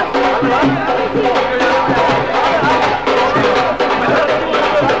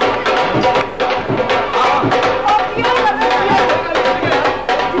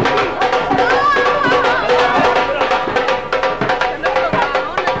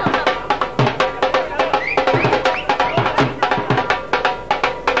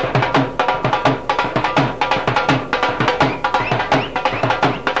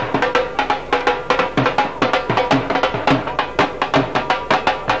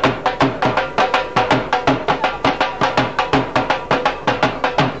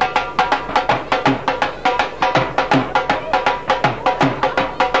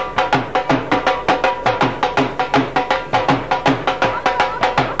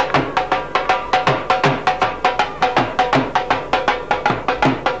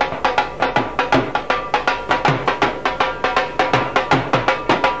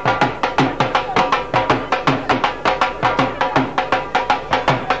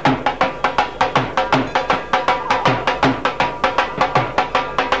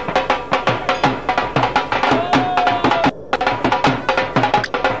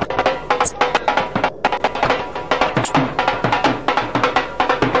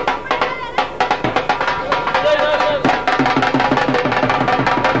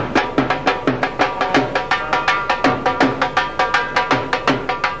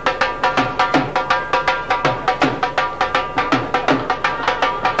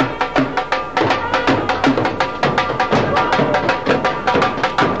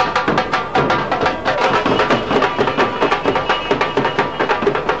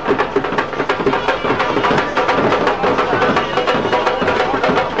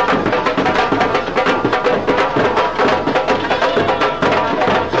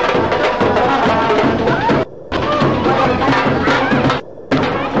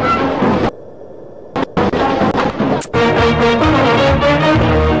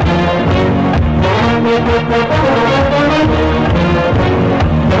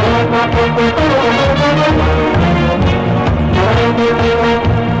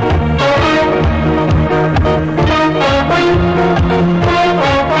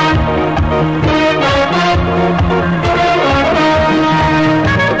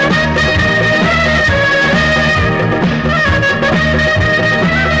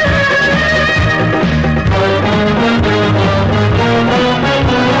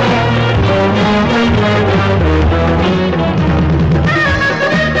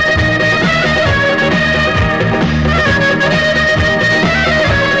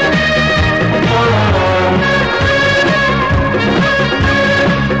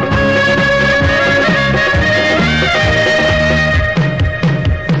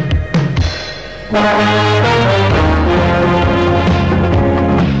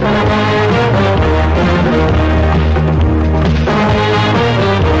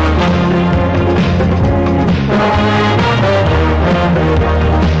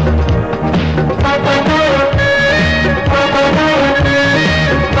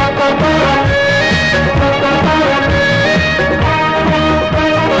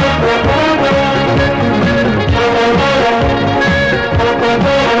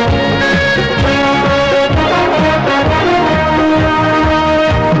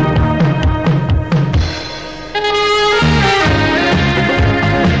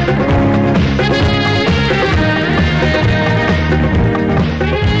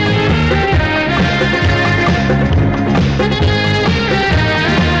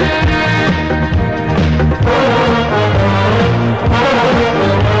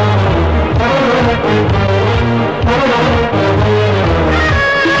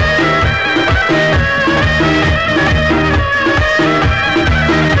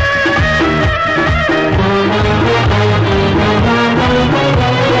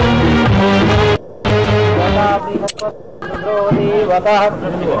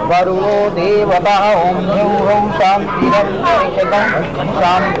वरुणो देवतः ओम ह्रौं ह्रौं शान्तिरन्तरिक्षगं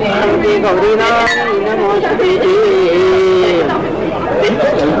शान्ति गौरीनाय नमोऽस्तुते।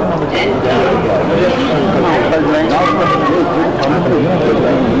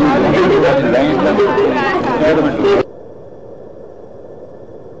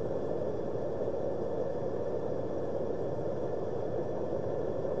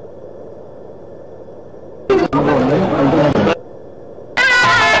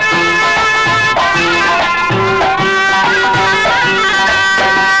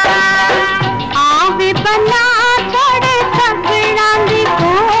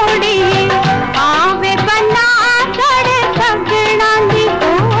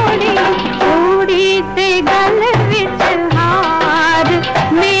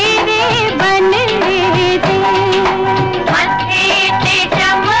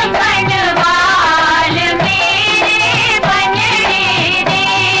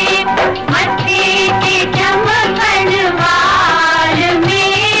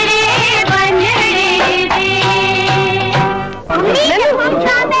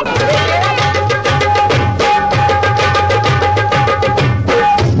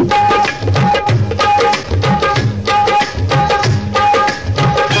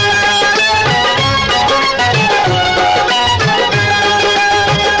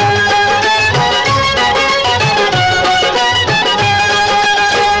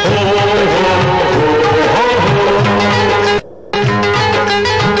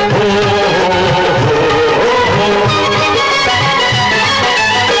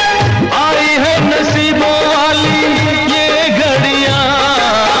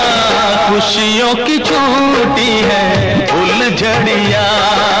 खुशियों की छूटी है उलझड़िया,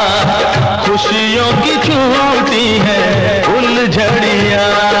 खुशियों की छूटी है उलझड़िया।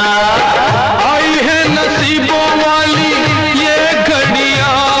 आई है नसीबों वाली ये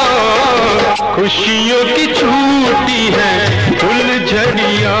घड़िया, खुशियों की छूटी है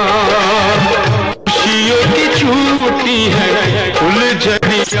उलझड़िया, खुशियों की छूटी है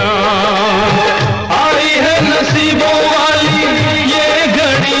उलझड़िया। आई है नसीबों वाली ये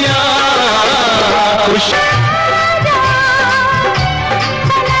घड़िया, खुश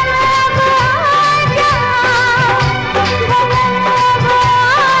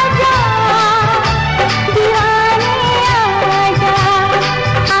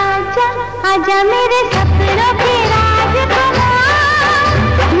आजा मेरे सपनों के राजकुमार,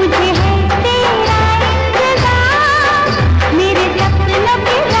 मुझे है तेरा इंतजार। मेरे सपनों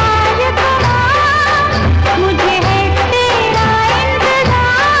के राजकुमार, मुझे है तेरा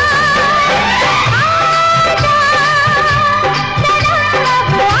इंतजार। आजा सनम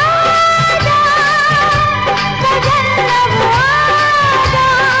अब आजा, सजन अब आजा,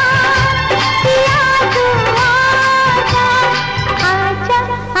 पिया तू आजा। आजा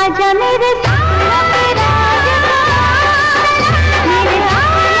आजा मेरे सपनों के राजकुमार, मेरे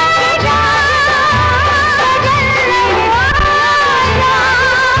सपनों के राजकुमार, मेरे आजा,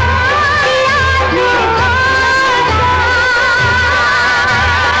 पिया तू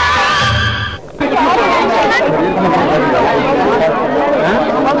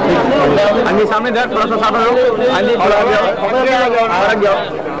हाँ जी, सामने देख थोड़ा सा सामने लो। हाँ जी, थोड़ा आगे आओ, आगे आओ।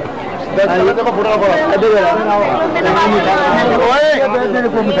 देखो पूरा रमेश लाइट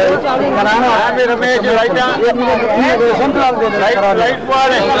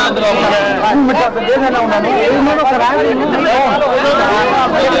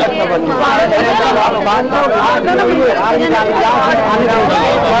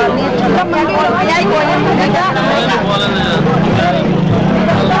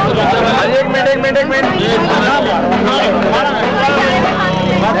एक मिनट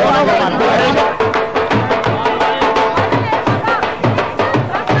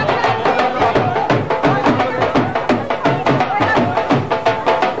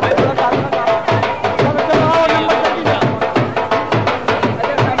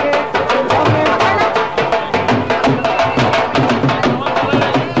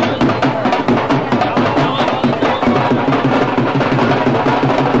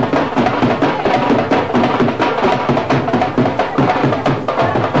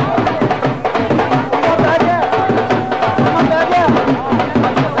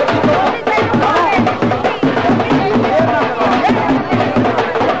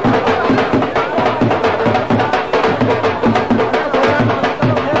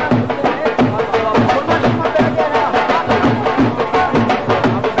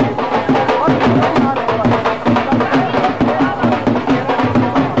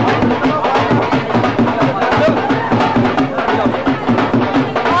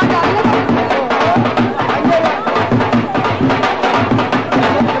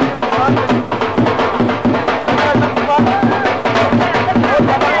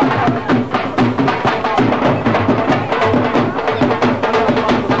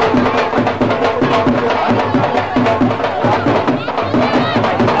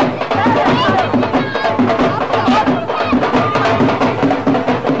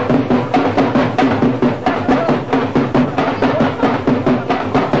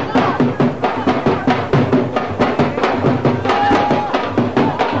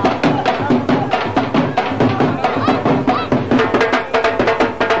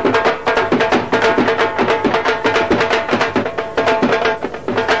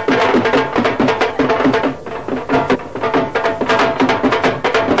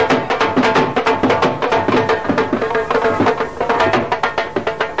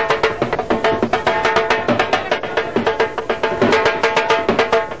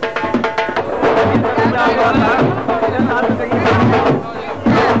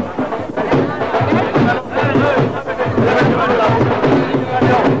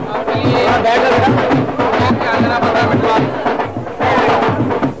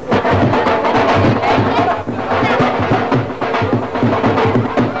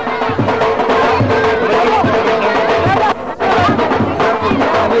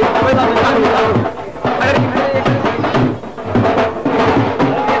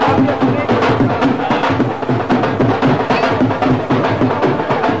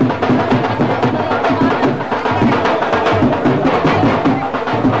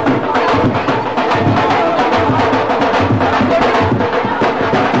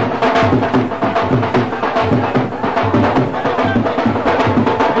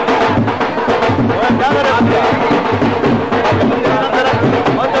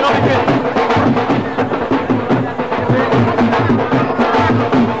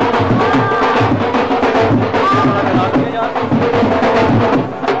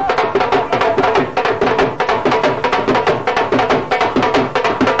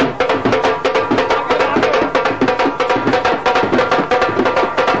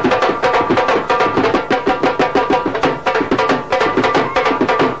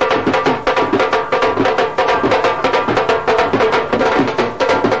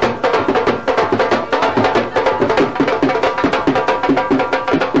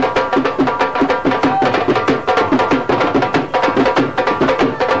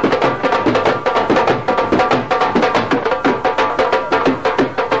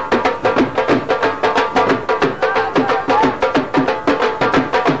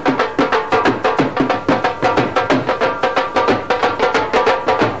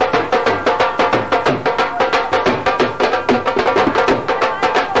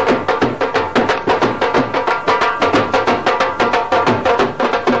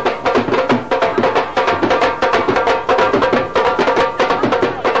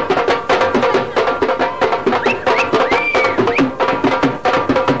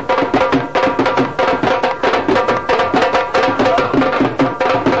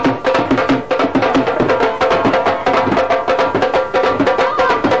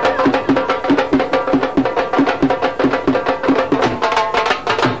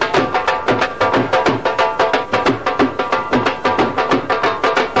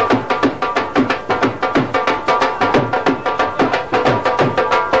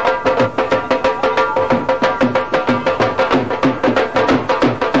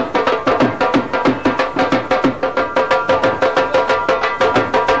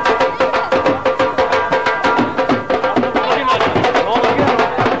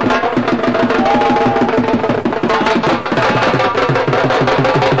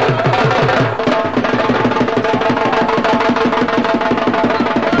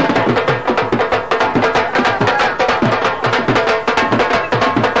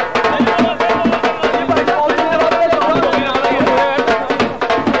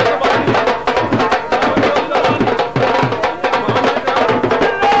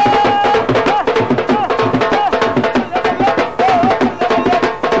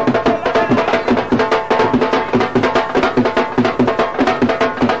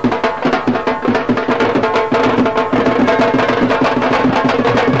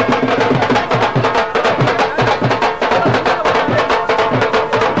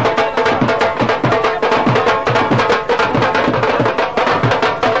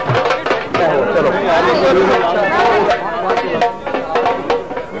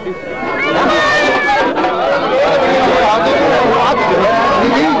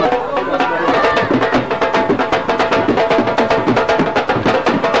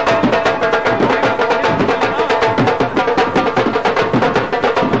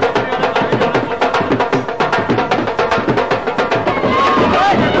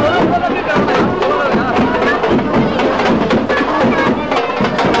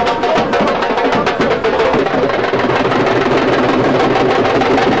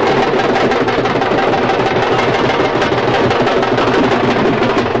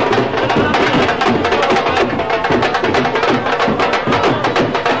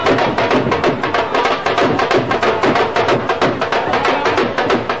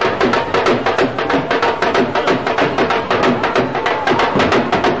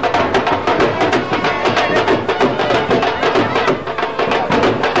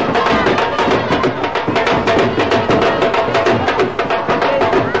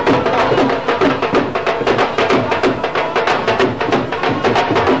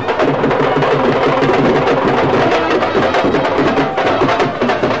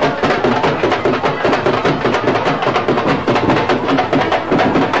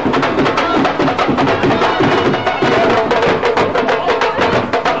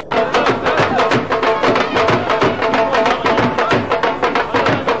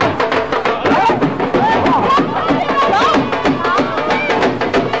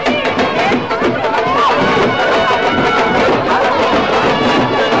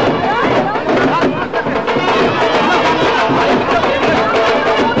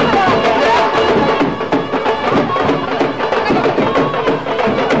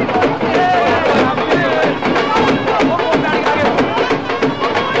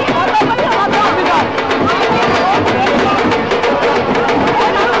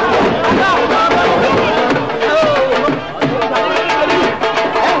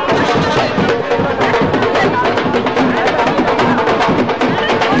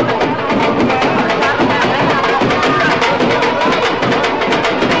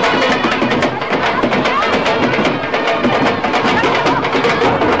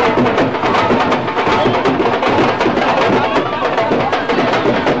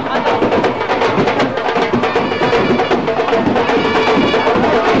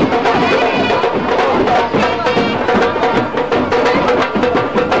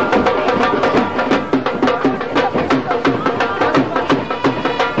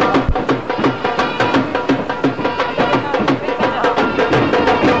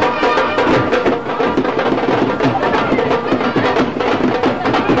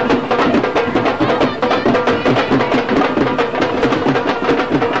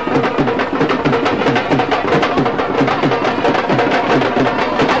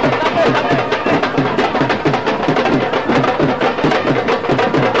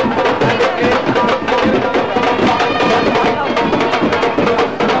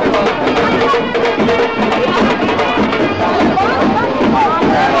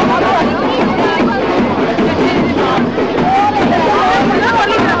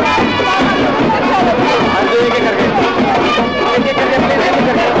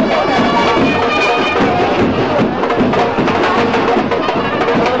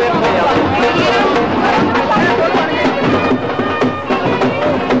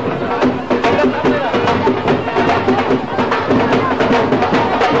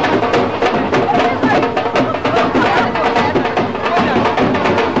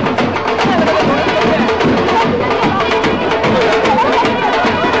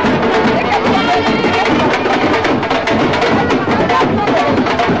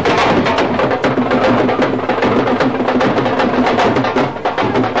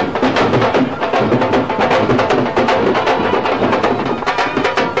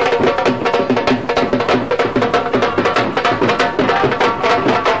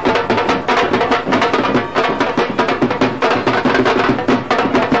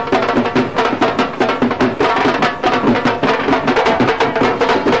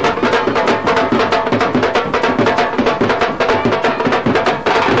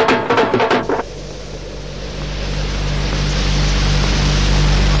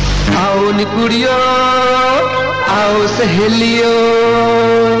कुड़ियो आओ सहेलियो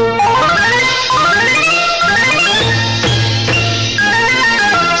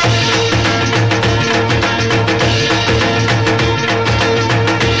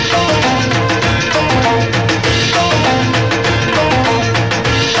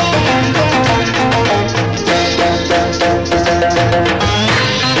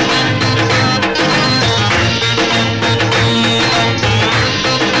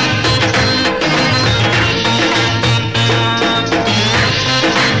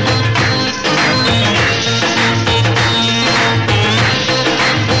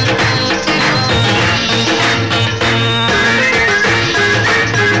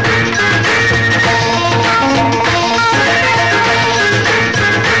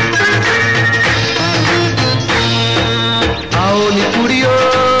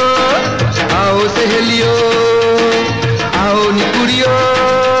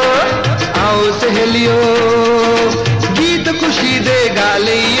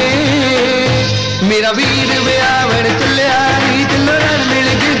मेरा वीर व्यावण चलिया नी चलो रण मिल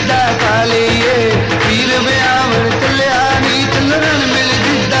गिद्दा पा लिये वीर व्यावण चलिया नी चलो रण मिल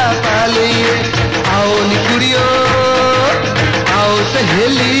गिद्दा पा लिये आओ नी कुड़ियो आओ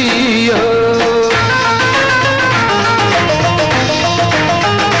सहेलियो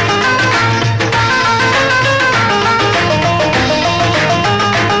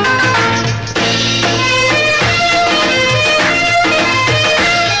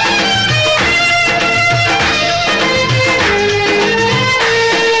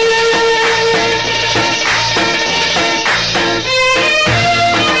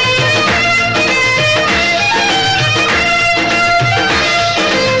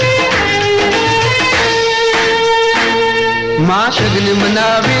माँ शगन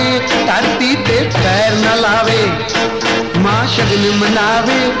मनावे धरती ते पैर न लावे माँ शगन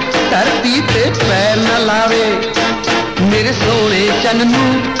मनावे धरती ते पैर न लावे मेरे सोने चन्न नू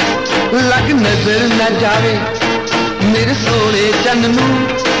लग नजर न जावे मेरे सोने चन्न नू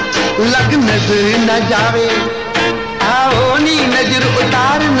लग नजर न जावे आओ नी नजर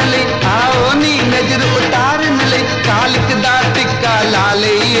उतारन ले आओ नी नजर उतारन ले कालिक दा टिक्का ला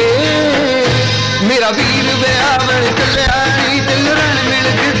लईए मेरा वीर व्यावण चलिया नी चलो रण मिल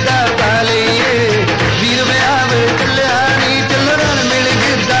गिद्दा पा लिये वीर व्यावण चलिया नी चलो रण मिल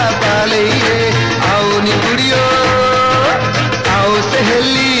गिद्दा पा लिये आओ नी कुड़ियो आओ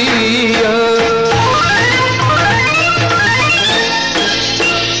सहेलियो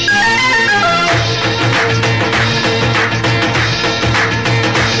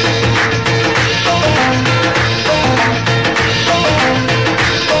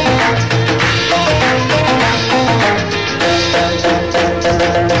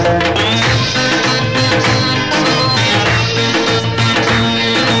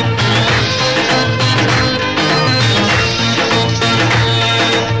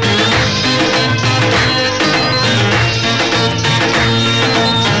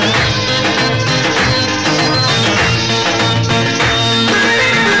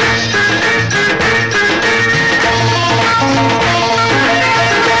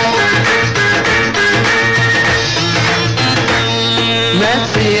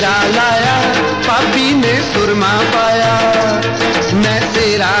सेरा लाया पापी ने सुरमा पाया मैं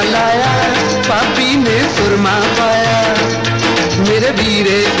सेरा लाया पापी ने सुरमा पाया मेरे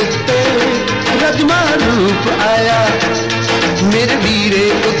वीरे उत्ते रजमा रूप आया मेरे वीरे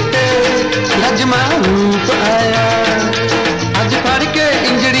उत्ते रजमा रूप आया अज फड़ के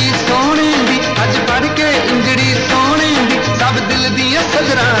इंजड़ी सोने दी अज फड़ के इंजड़ी सोने दी सब दिल दियां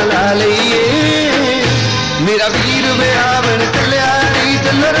सजरां ला लईए मेरा वीर व्यावण चलिया नी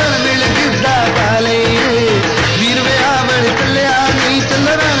चलो रण मिल गिद्दा पा लिये वीर व्यावण चलिया नी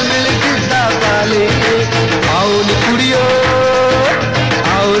चलो रण मिल गिद्दा पा लिये आओ नी कुड़ियो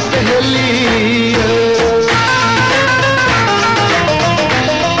आओ सहेलियो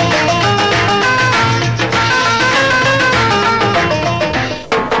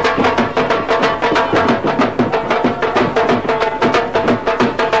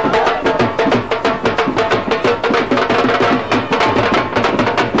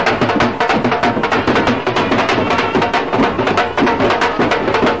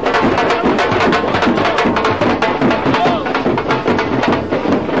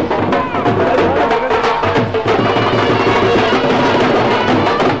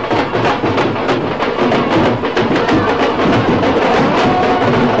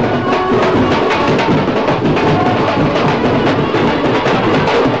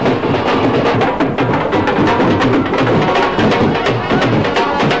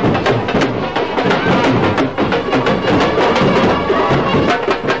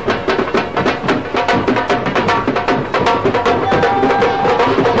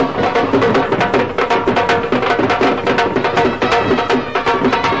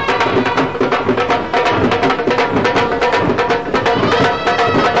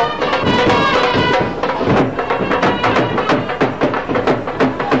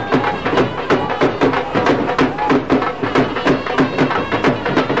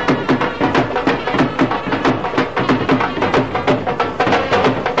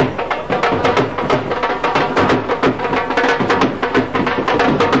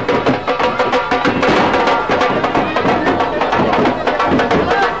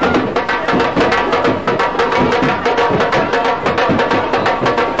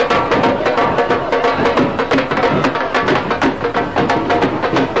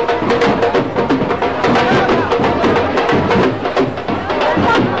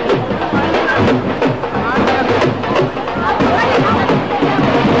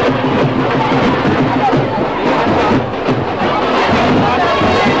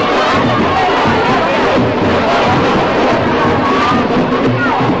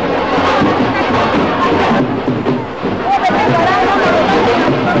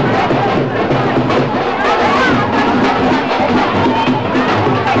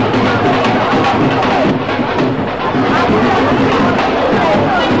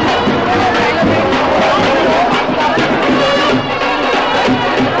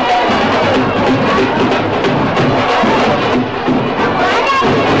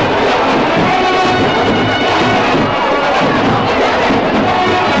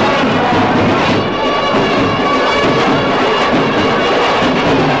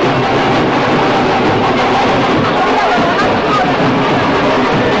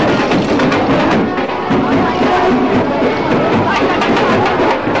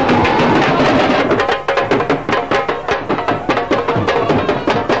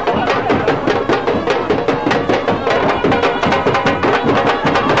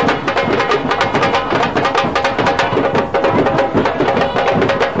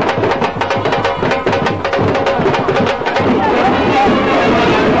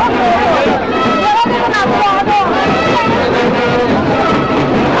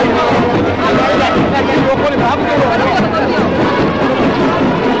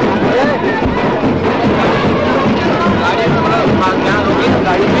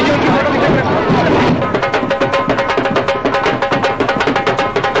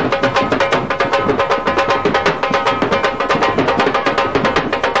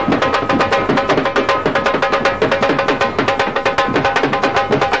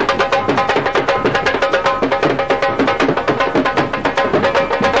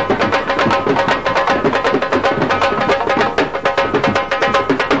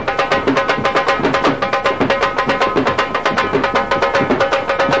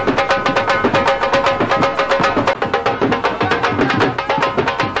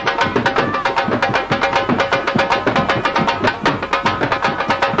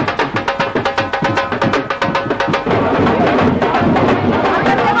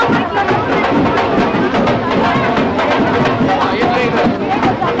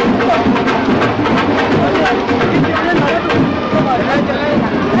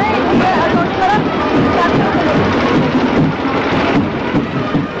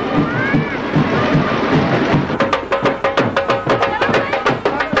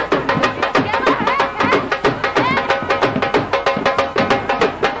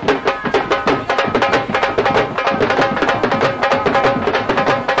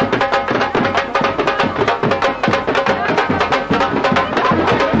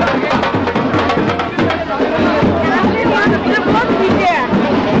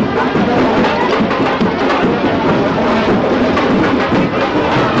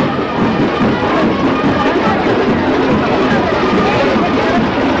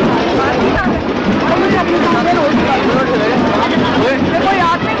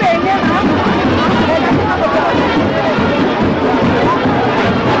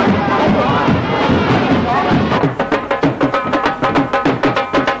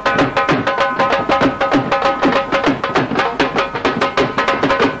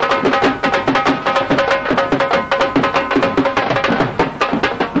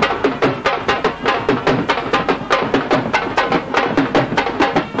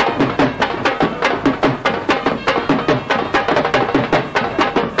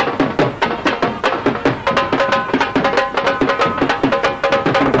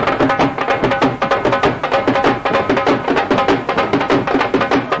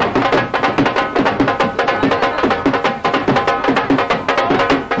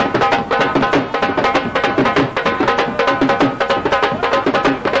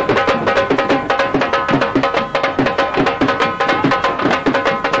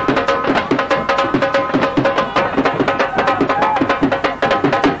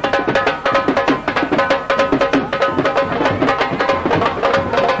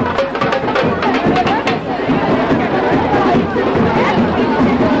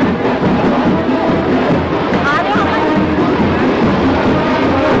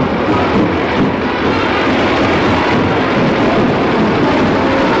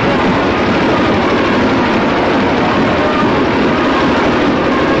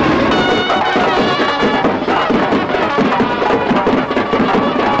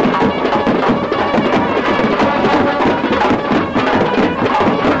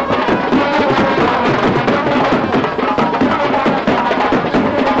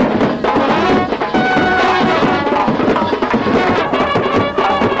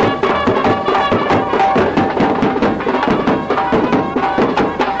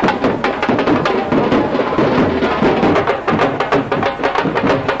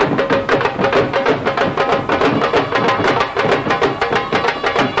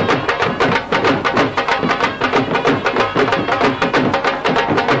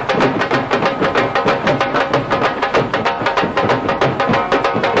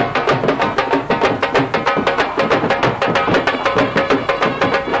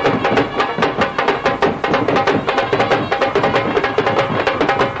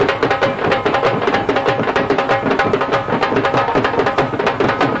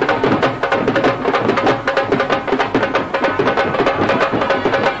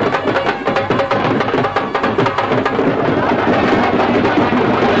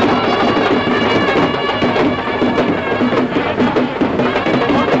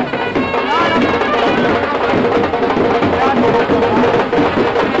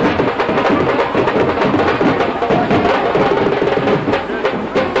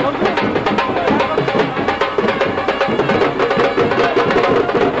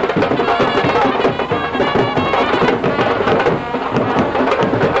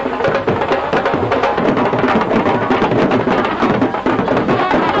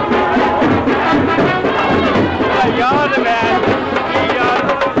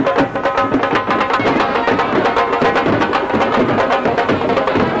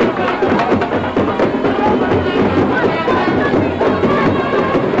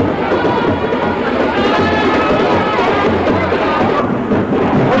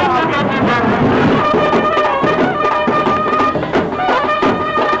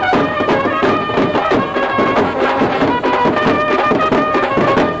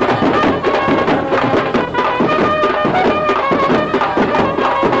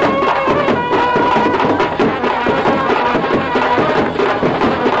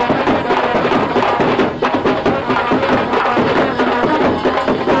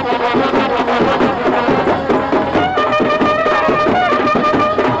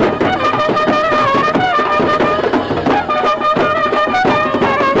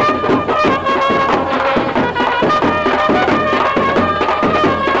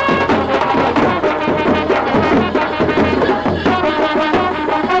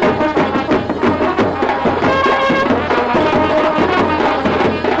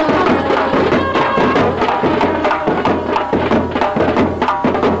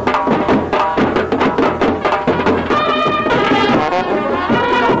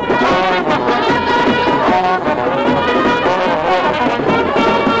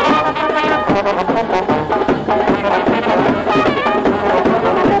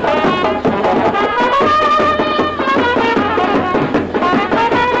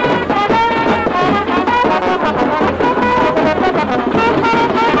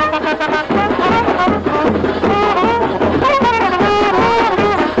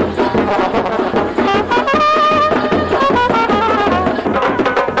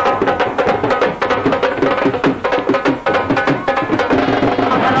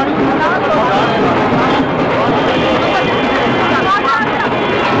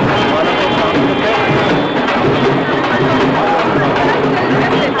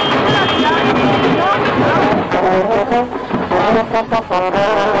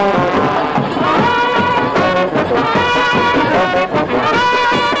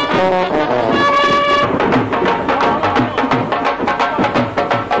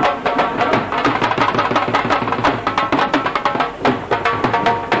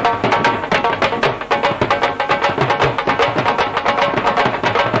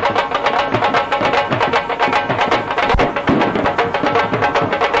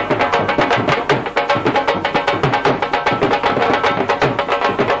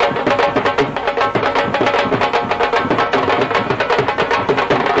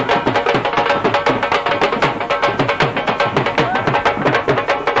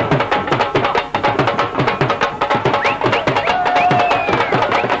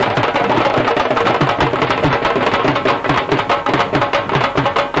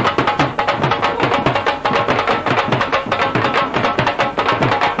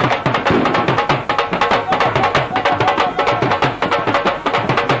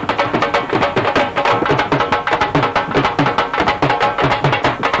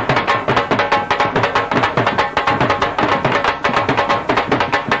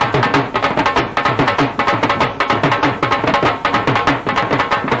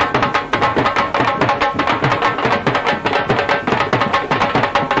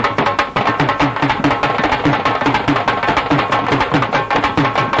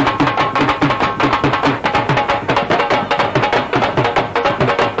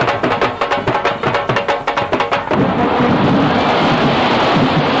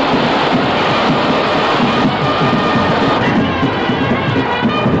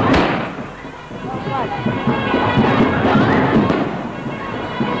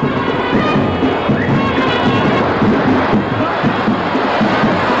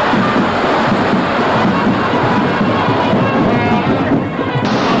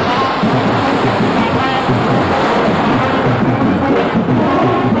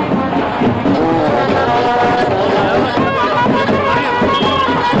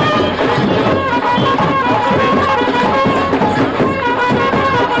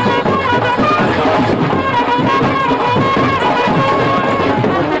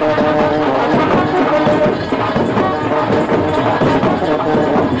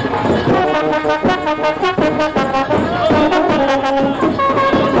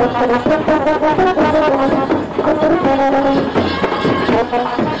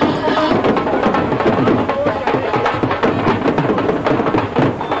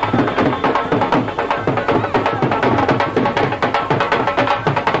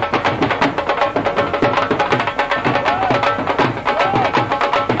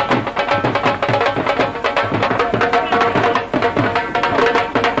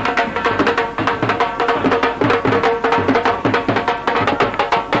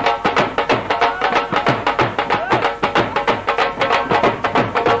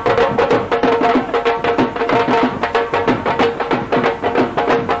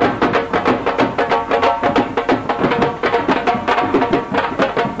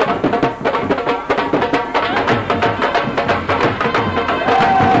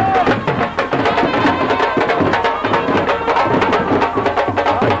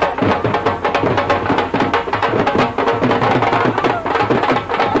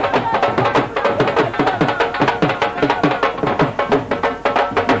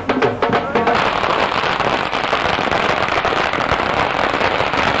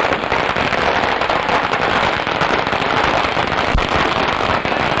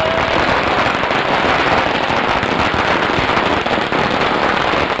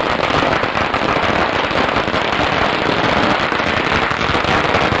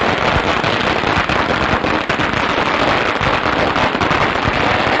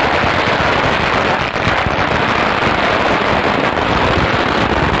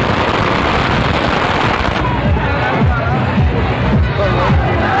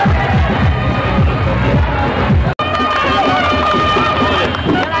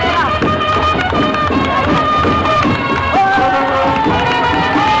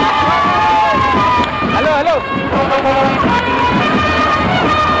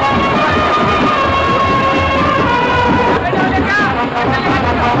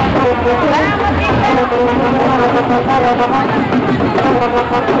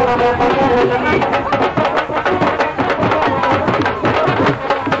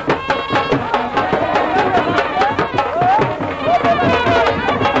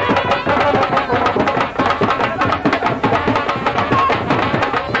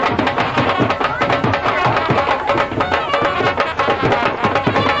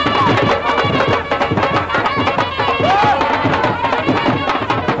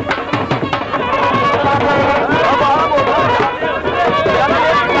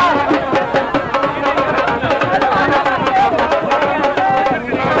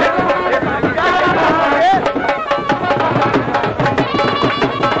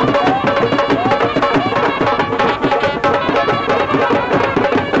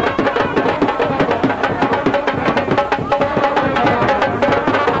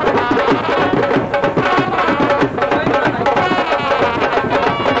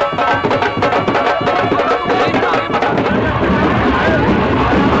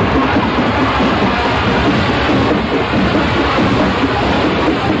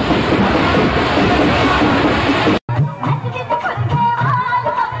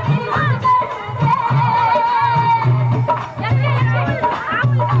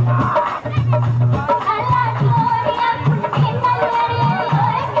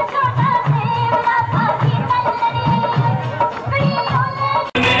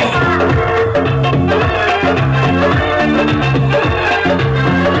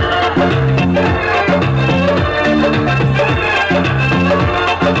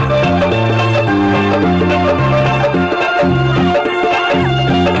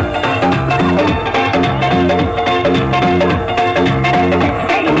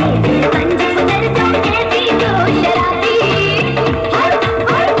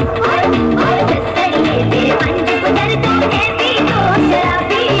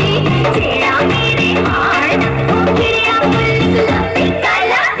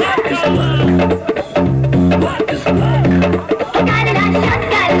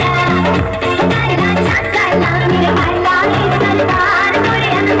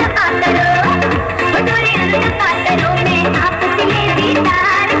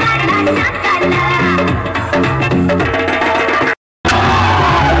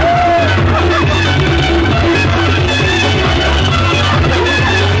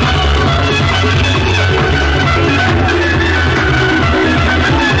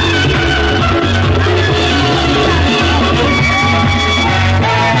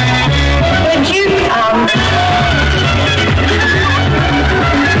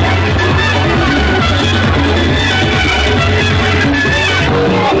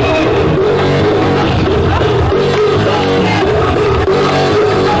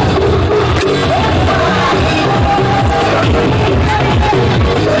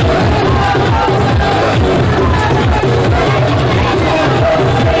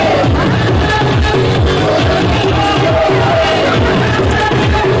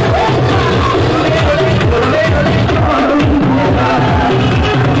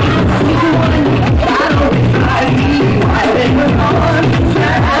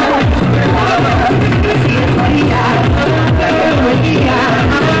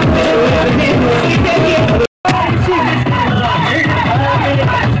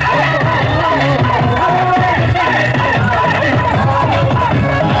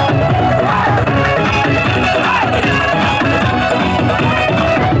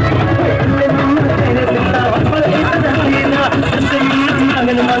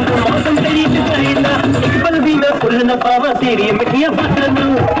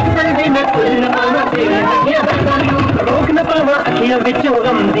रोक न पावा अखियां विचों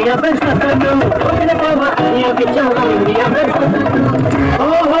गम दियां बरसातां नूं रोक न पावा अखियां विचों गम दियां बरसातां नूं ओ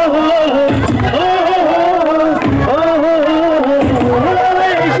हो हो ओ हो हो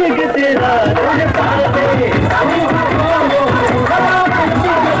इश्क तेरा तड़पा दे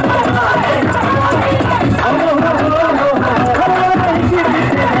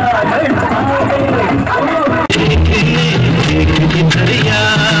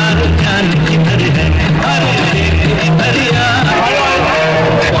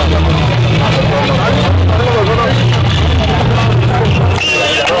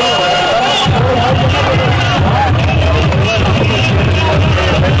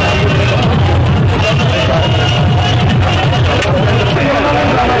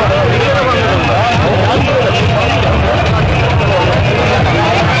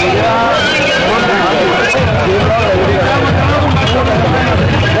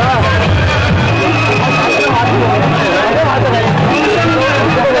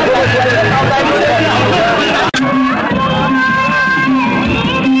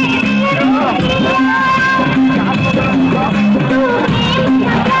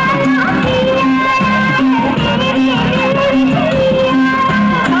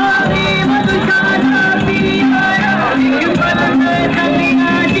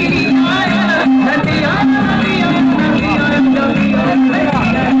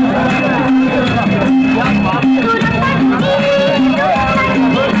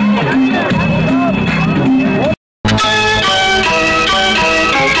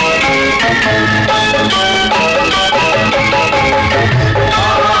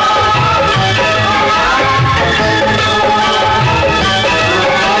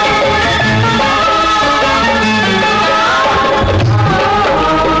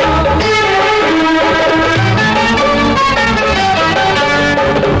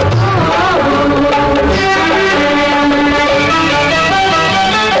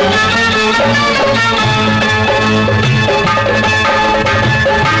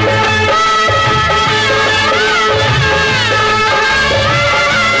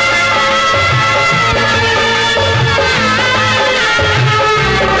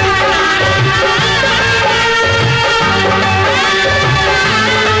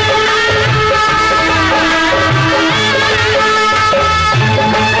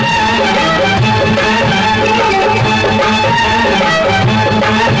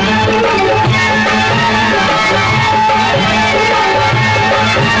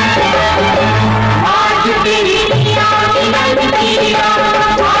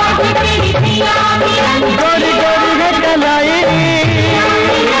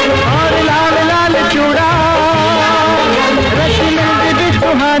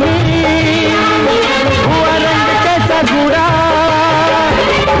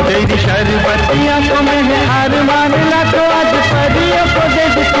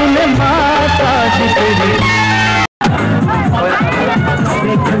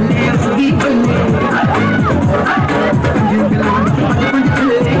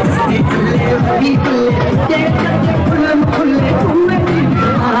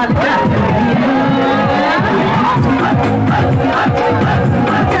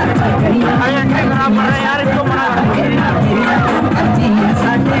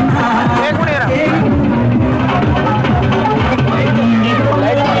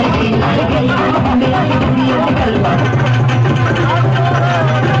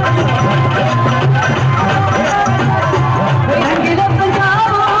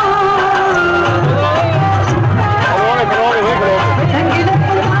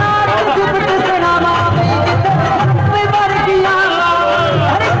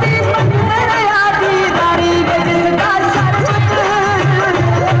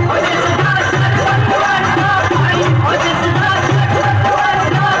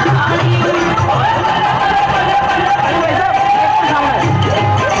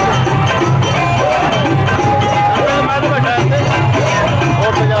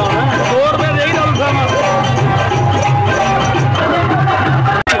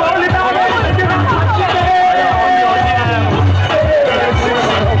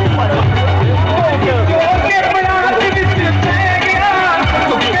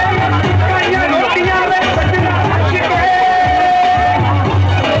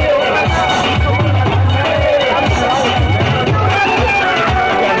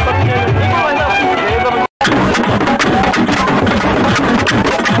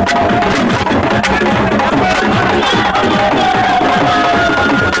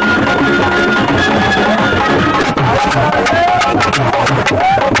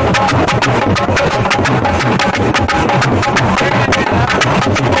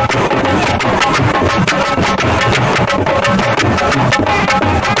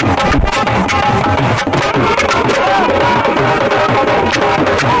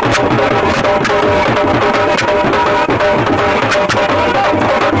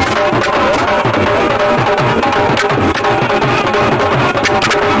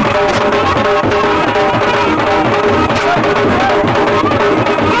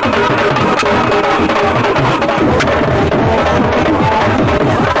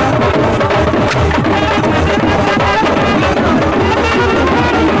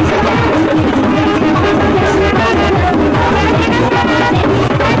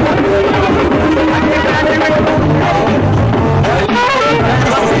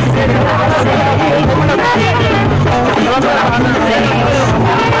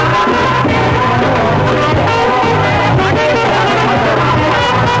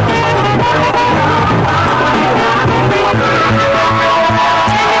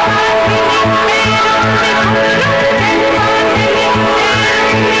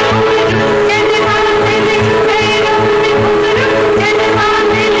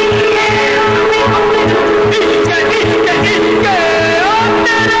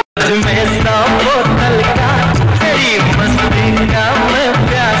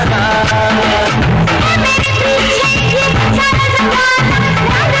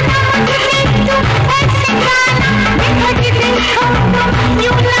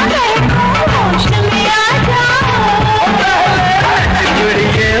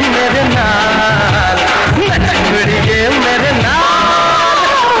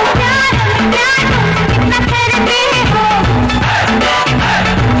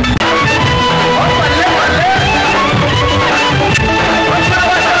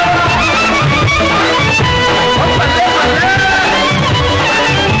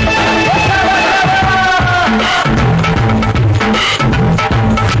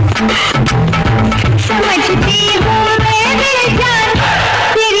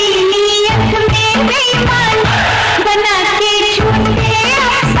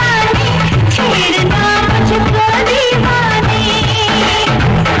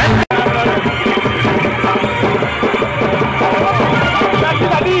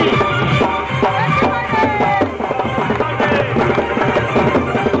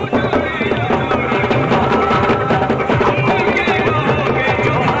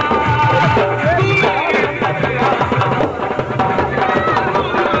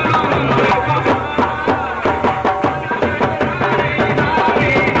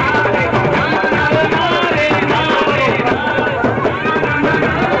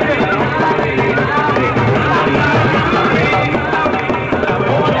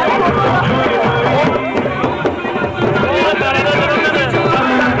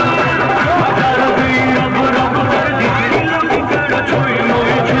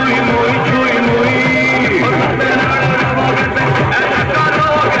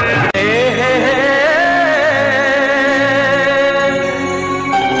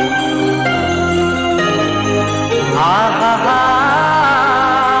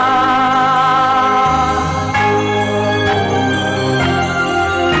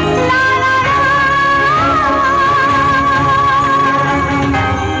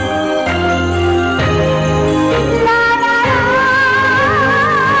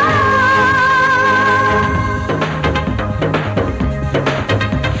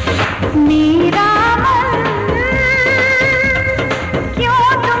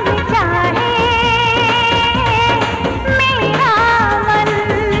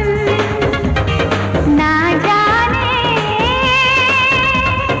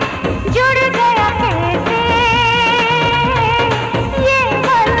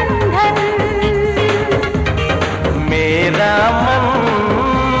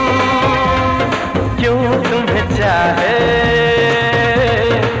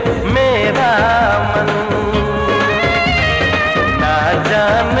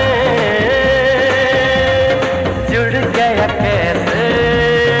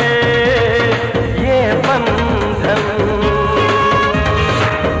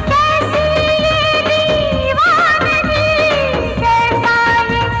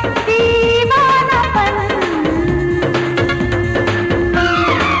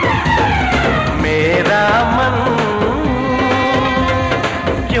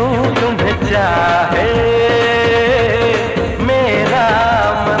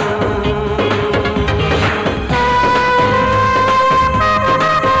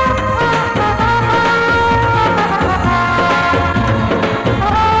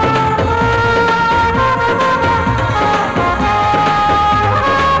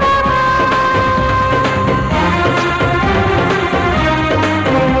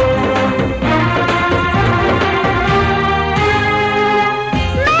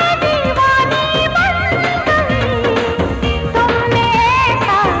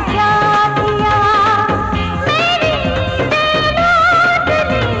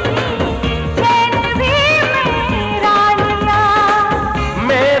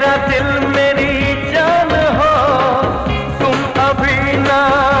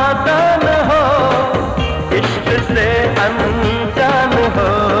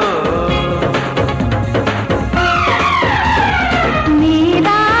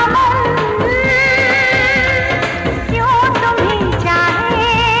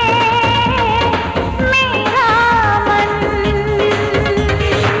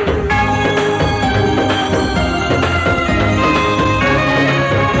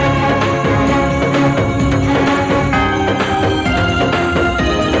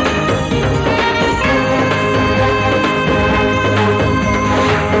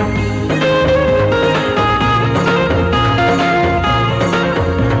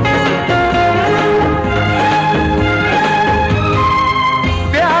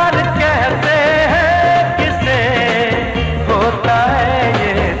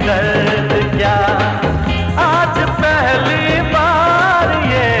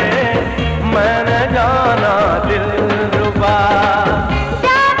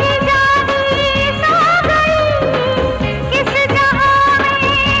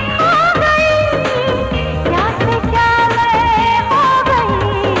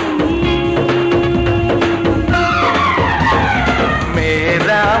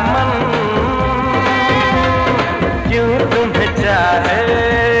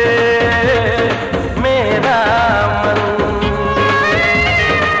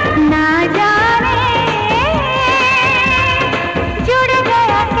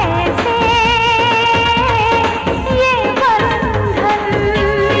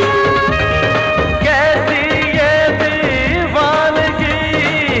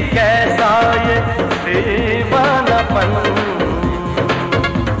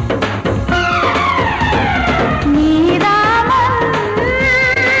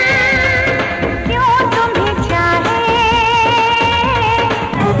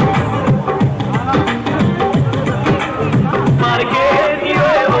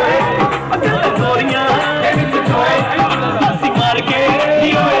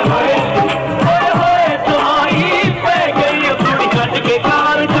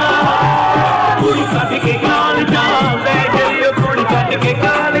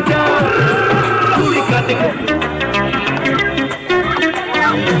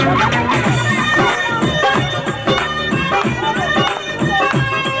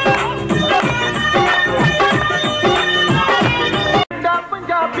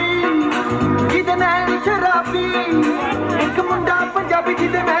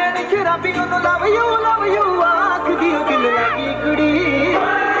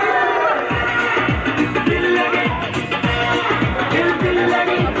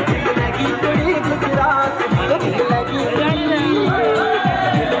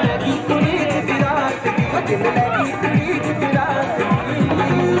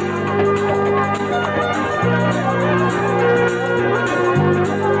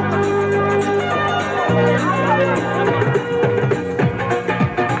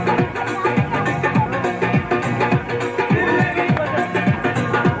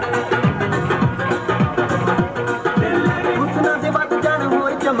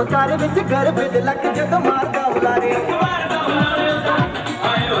चमकारे विच घर बिद लक जद मारदा बुलारे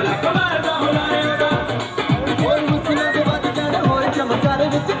चमकारे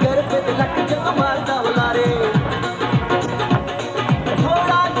विच घर बिद लक जद मारदा बुलारे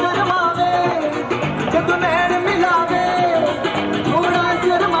थोड़ा शर्मावे जदों नैन मिलावे थोड़ा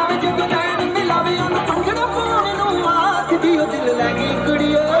शर्मावे जदों नैन मिलावे उन्हें पंगड़ा पाने नूं आख दियो दिल लगी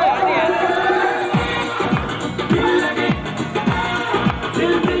कुड़ियो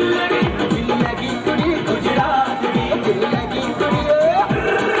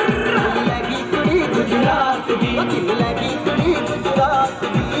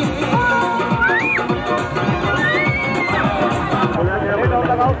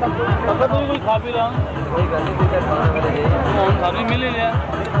खा पी रहा हूँ मिल ही लिया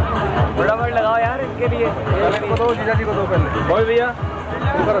फटाफट लगाओ यार इनके लिए को दो जीजा जी को दो पहले भाई भैया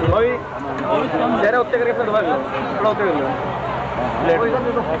भाई चेहरे उत्ते करके फिर दबा थोड़ा उत्ते कर लो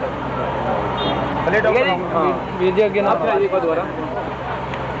प्लेट वीर जी अगे ना दोबारा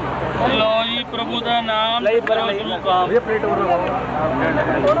लो जी प्रभु का नाम ये प्लेट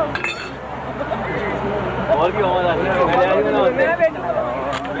और भी आवाज आ रही है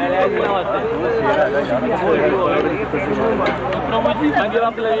प्रभु जी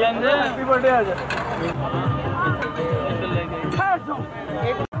आप ले लेंगे हैप्पी बर्थडे आज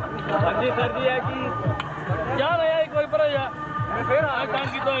जी सर जी है कि क्या नया एक कोई पर या मैं फिर आ काम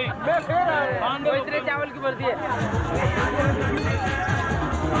की तो मैं फिर आ इतने चावल की भरती है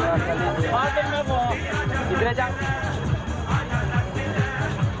बात में वो इतने चावल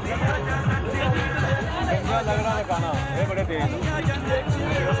लग रहा है खाना ये बड़े तेज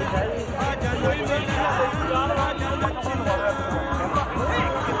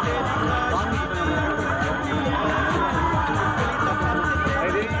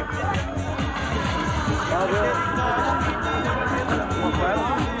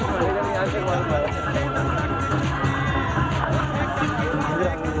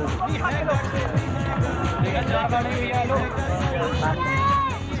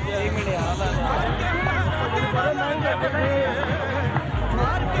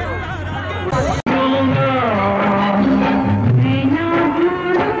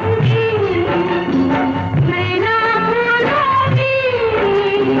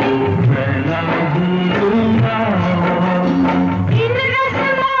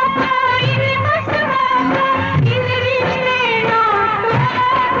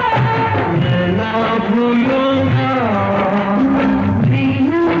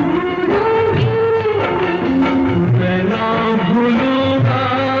मैं ना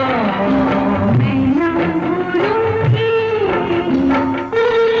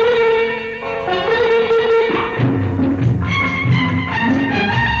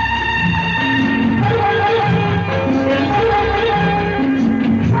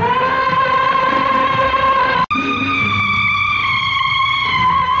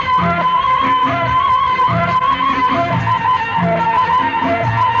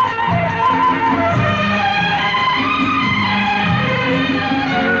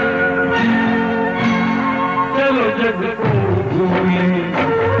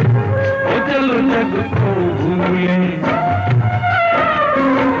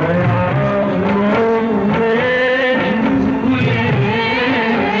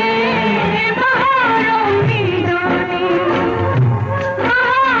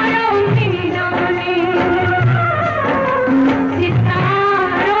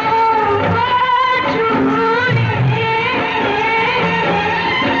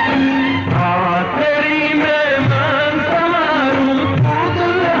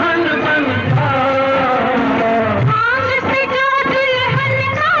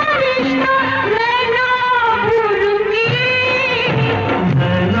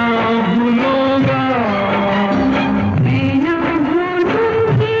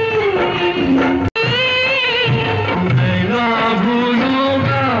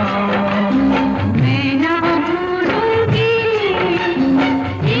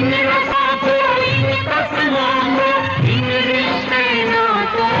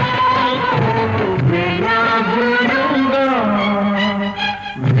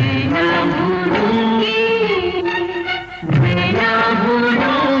Thank you.